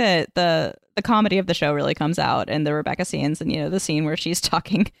I think that the comedy of the show really comes out in the Rebecca scenes, and you know, the scene where she's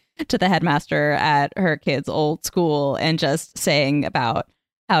talking to the headmaster at her kid's old school and just saying about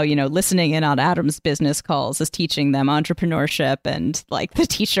how, you know, listening in on Adam's business calls is teaching them entrepreneurship, and like the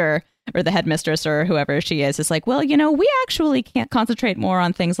teacher or the headmistress or whoever she is like, well, you know, we actually can't concentrate more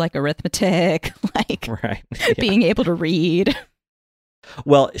on things like arithmetic, like right. Yeah. being able to read.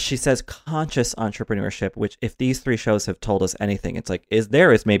 Well, she says conscious entrepreneurship, which if these three shows have told us anything, it's like,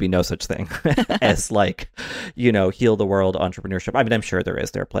 there is maybe no such thing as like, you know, heal the world entrepreneurship. I mean, I'm sure there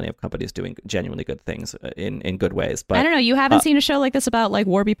is. There are plenty of companies doing genuinely good things in good ways. But I don't know. You haven't seen a show like this about like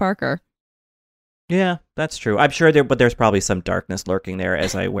Warby Parker. Yeah, that's true. I'm sure but there's probably some darkness lurking there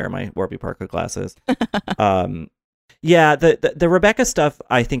as I wear my Warby Parker glasses. Yeah, the Rebecca stuff,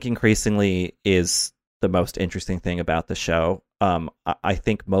 I think increasingly is the most interesting thing about the show. I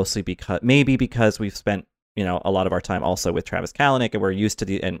think mostly because we've spent, you know, a lot of our time also with Travis Kalanick, and we're used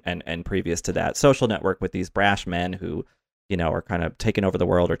to and previous to that Social Network with these brash men who, you know, are kind of taking over the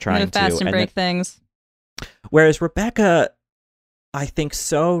world or trying to fast and break things. Whereas Rebecca, I think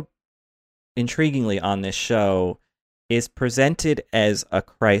so intriguingly on this show, is presented as a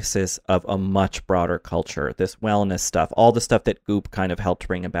crisis of a much broader culture. This wellness stuff, all the stuff that Goop kind of helped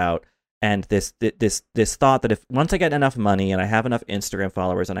bring about. And this thought that if once I get enough money and I have enough Instagram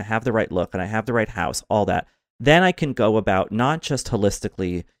followers and I have the right look and I have the right house, all that, then I can go about not just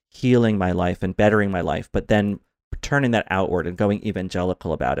holistically healing my life and bettering my life, but then turning that outward and going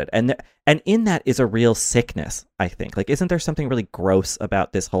evangelical about it. And in that is a real sickness, I think. Like, isn't there something really gross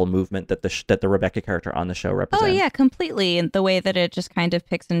about this whole movement that the Rebecca character on the show represents? Oh yeah, completely. And the way that it just kind of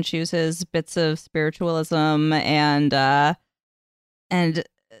picks and chooses bits of spiritualism and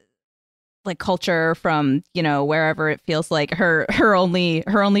like culture from, you know, wherever it feels like her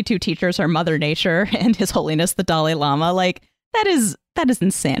only two teachers are Mother Nature and His Holiness the Dalai Lama. Like that is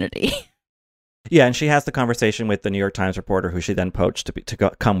insanity. Yeah, and she has the conversation with the New York Times reporter who she then poached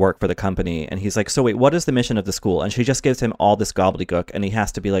to come work for the company. And he's like, so wait, what is the mission of the school? And she just gives him all this gobbledygook, and he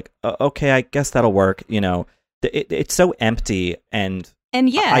has to be like, okay, I guess that'll work. You know, it's so empty and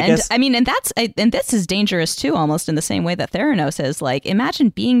yeah, and this is dangerous too, almost in the same way that Theranos is. Like, imagine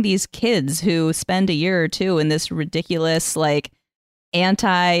being these kids who spend a year or two in this ridiculous, like,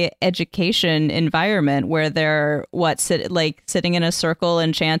 anti-education environment where they're sitting in a circle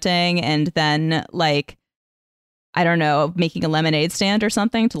and chanting, and then like, I don't know, making a lemonade stand or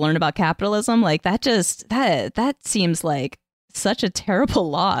something to learn about capitalism. Like that seems like such a terrible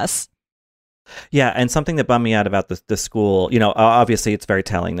loss. Yeah, and something that bummed me out about the school, you know, obviously it's very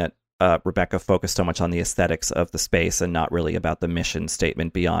telling that Rebecca focused so much on the aesthetics of the space and not really about the mission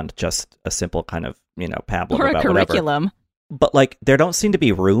statement beyond just a simple kind of, you know, pablum or about a curriculum. Whatever. But like, there don't seem to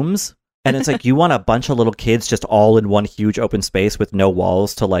be rooms, and it's like you want a bunch of little kids just all in one huge open space with no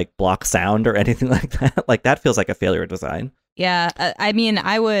walls to like block sound or anything like that. Like that feels like a failure of design. Yeah, I mean,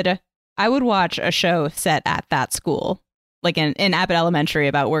 I would watch a show set at that school. Like in Abbott Elementary,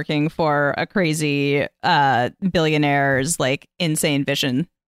 about working for a crazy billionaire's like insane vision.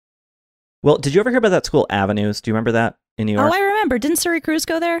 Well, did you ever hear about that school, Avenues? Do you remember that in New York? Oh, I remember. Didn't Suri Cruz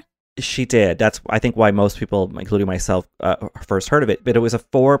go there? She did. That's, I think, why most people, including myself, first heard of it. But it was a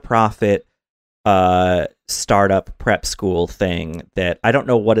for-profit startup prep school thing that I don't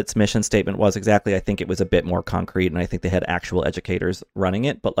know what its mission statement was exactly. I think it was a bit more concrete, and I think they had actual educators running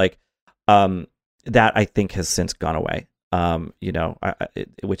it. But like, that I think has since gone away.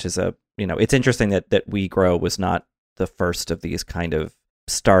 Which is it's interesting that We Grow was not the first of these kind of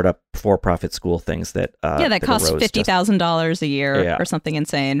startup for-profit school things that that cost $50,000 a year or something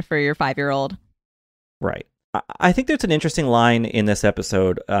insane for your 5-year-old. Right. I think there's an interesting line in this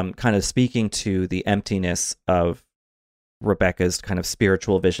episode, kind of speaking to the emptiness of Rebecca's kind of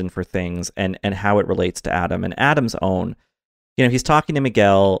spiritual vision for things and how it relates to Adam and Adam's own. He's talking to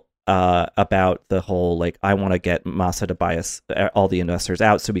Miguel about the whole, like, I want to get Masa to buy us all the investors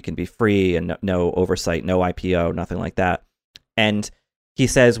out so we can be free and no oversight, no IPO, nothing like that. And he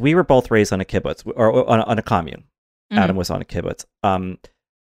says, we were both raised on a kibbutz or on a commune. Mm-hmm. Adam was on a kibbutz.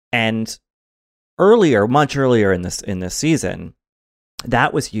 And much earlier in this season,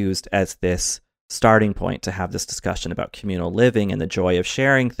 that was used as this starting point to have this discussion about communal living and the joy of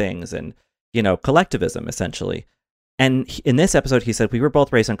sharing things and, collectivism, essentially. And in this episode, he said, we were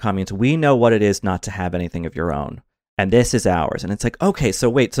both raised on communes. We know what it is not to have anything of your own. And this is ours. And it's like, okay,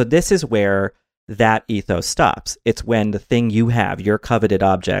 so wait, so this is where that ethos stops. It's when the thing you have, your coveted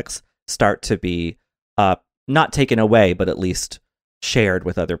objects, start to be not taken away, but at least shared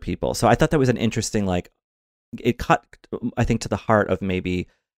with other people. So I thought that was an interesting, it cut, I think, to the heart of maybe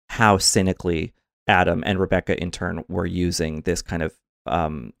how cynically Adam and Rebecca in turn were using this kind of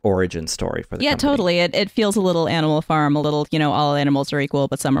origin story for the company. Totally. It feels a little Animal Farm, a little, all animals are equal,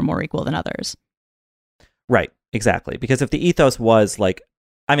 but some are more equal than others. Right, exactly. Because if the ethos was look,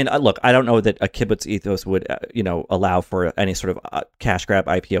 I don't know that a kibbutz ethos would, allow for any sort of cash grab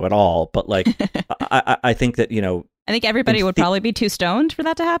IPO at all, but I think that, I think everybody would probably be too stoned for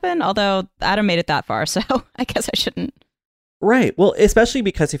that to happen, although Adam made it that far, so I guess I shouldn't. Right. Well, especially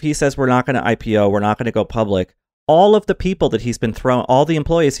because if he says we're not going to IPO, we're not going to go public, all of the people that he's been throwing, all the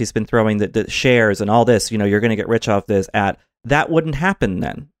employees he's been throwing the shares and all this, you're going to get rich off this that wouldn't happen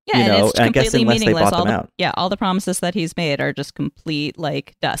then. Yeah, and it's completely I guess unless meaningless. They bought them out. Yeah, all the promises that he's made are just complete,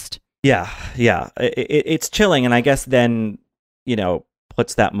 dust. Yeah. It's chilling, and I guess then,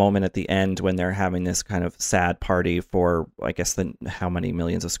 puts that moment at the end when they're having this kind of sad party for, I guess, how many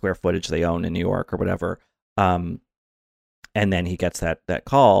millions of square footage they own in New York or whatever. And then he gets that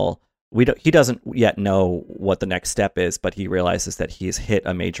call. He doesn't yet know what the next step is, but he realizes that he's hit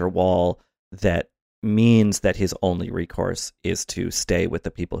a major wall that means that his only recourse is to stay with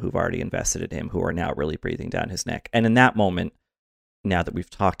the people who've already invested in him, who are now really breathing down his neck. And in that moment, now that we've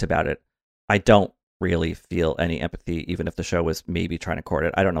talked about it, I don't really feel any empathy, even if the show was maybe trying to court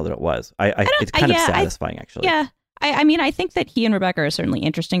it. I don't know that it was. It's kind of satisfying, actually. Yeah. I think that he and Rebecca are certainly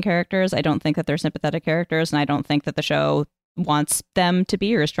interesting characters. I don't think that they're sympathetic characters, and I don't think that the show wants them to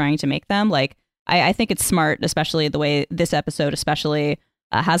be or is trying to make them. I think it's smart, especially the way this episode especially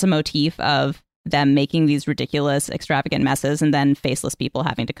has a motif of them making these ridiculous, extravagant messes and then faceless people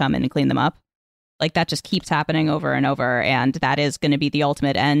having to come in and clean them up. That just keeps happening over and over. And that is going to be the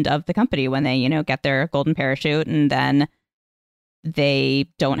ultimate end of the company when they, get their golden parachute and then they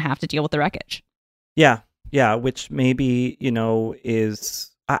don't have to deal with the wreckage. Yeah. Yeah. Which maybe,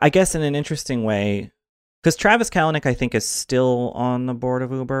 is, I guess, in an interesting way, because Travis Kalanick, I think, is still on the board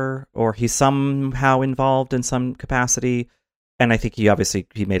of Uber, or he's somehow involved in some capacity. And I think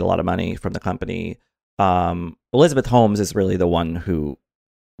he made a lot of money from the company. Elizabeth Holmes is really the one who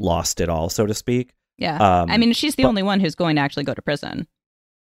lost it all, so to speak. Yeah. She's the only one who's going to actually go to prison.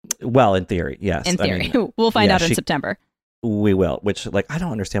 Well, in theory, yes. In theory. We'll find out in September. We will, which, I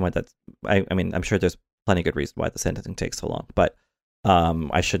don't understand why that's... I'm sure there's plenty of good reason why the sentencing takes so long, but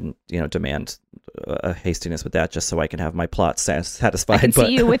I shouldn't, demand a hastiness with that just so I can have my plot satisfied. I can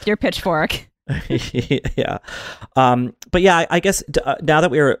see you with your pitchfork. Yeah. But yeah, I guess now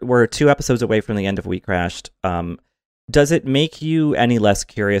that we're 2 episodes away from the end of We Crashed, does it make you any less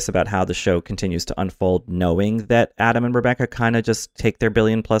curious about how the show continues to unfold, knowing that Adam and Rebecca kind of just take their $1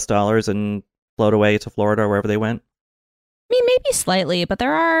 billion+ and float away to Florida or wherever they went? Maybe slightly, but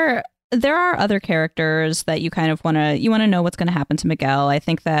there are other characters that you kind of want to know what's going to happen to Miguel. I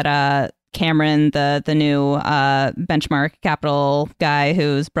think that Cameron, the new Benchmark Capital guy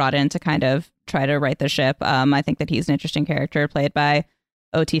who's brought in to kind of try to right the ship, I think that he's an interesting character, played by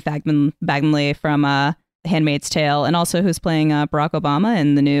O.T. Bagnley from Handmaid's Tale, and also who's playing Barack Obama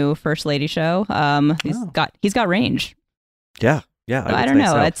in the new First Lady show. He's got range. Yeah. I don't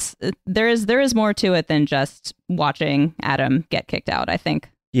know. So. There is more to it than just watching Adam get kicked out, I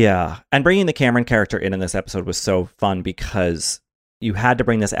think. Yeah, and bringing the Cameron character in this episode was so fun because you had to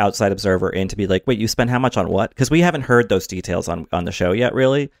bring this outside observer in to be like, wait, you spent how much on what? Because we haven't heard those details on the show yet,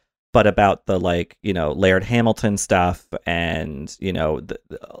 really. But about the Laird Hamilton stuff and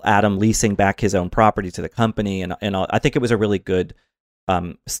Adam leasing back his own property to the company and all, I think it was a really good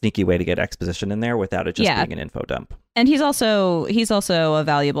sneaky way to get exposition in there without it just being an info dump. And he's also a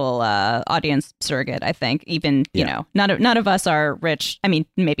valuable audience surrogate, I think. Even, you know, none of us are rich. I mean,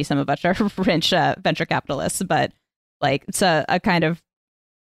 maybe some of us are rich venture capitalists, but like it's a kind of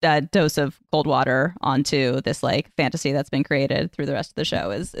dose of cold water onto this like fantasy that's been created through the rest of the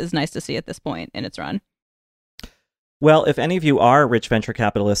show is nice to see at this point in its run. Well, if any of you are rich venture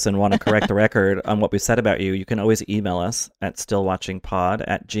capitalists and want to correct the record on what we said about you, you can always email us at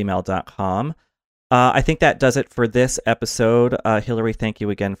stillwatchingpod@gmail.com. I think that does it for this episode. Hillary, thank you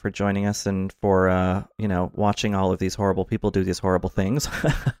again for joining us and for watching all of these horrible people do these horrible things.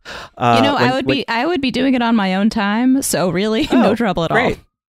 I would be doing it on my own time, so really no trouble at all.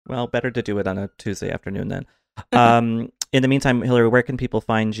 Well, better to do it on a Tuesday afternoon then. In the meantime, Hillary, where can people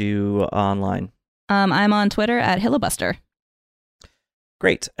find you online? I'm on Twitter at Hillabuster.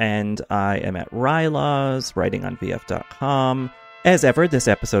 Great. And I am at Rylaws, writing on VF.com. As ever, this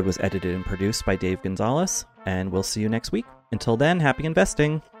episode was edited and produced by Dave Gonzalez, and we'll see you next week. Until then, happy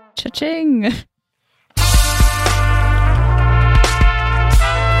investing. Cha-ching.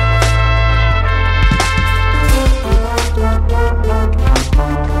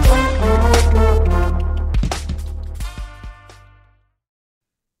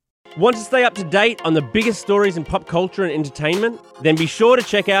 Want to stay up to date on the biggest stories in pop culture and entertainment? Then be sure to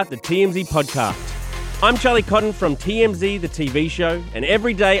check out the TMZ podcast. I'm Charlie Cotton from TMZ, the TV show, and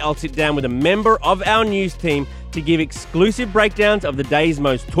every day I'll sit down with a member of our news team to give exclusive breakdowns of the day's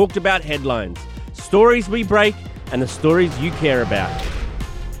most talked about headlines, stories we break, and the stories you care about.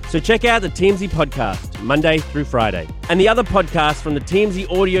 So check out the TMZ podcast, Monday through Friday, and the other podcasts from the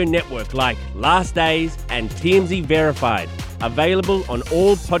TMZ audio network like Last Days and TMZ Verified, available on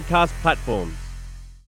all podcast platforms.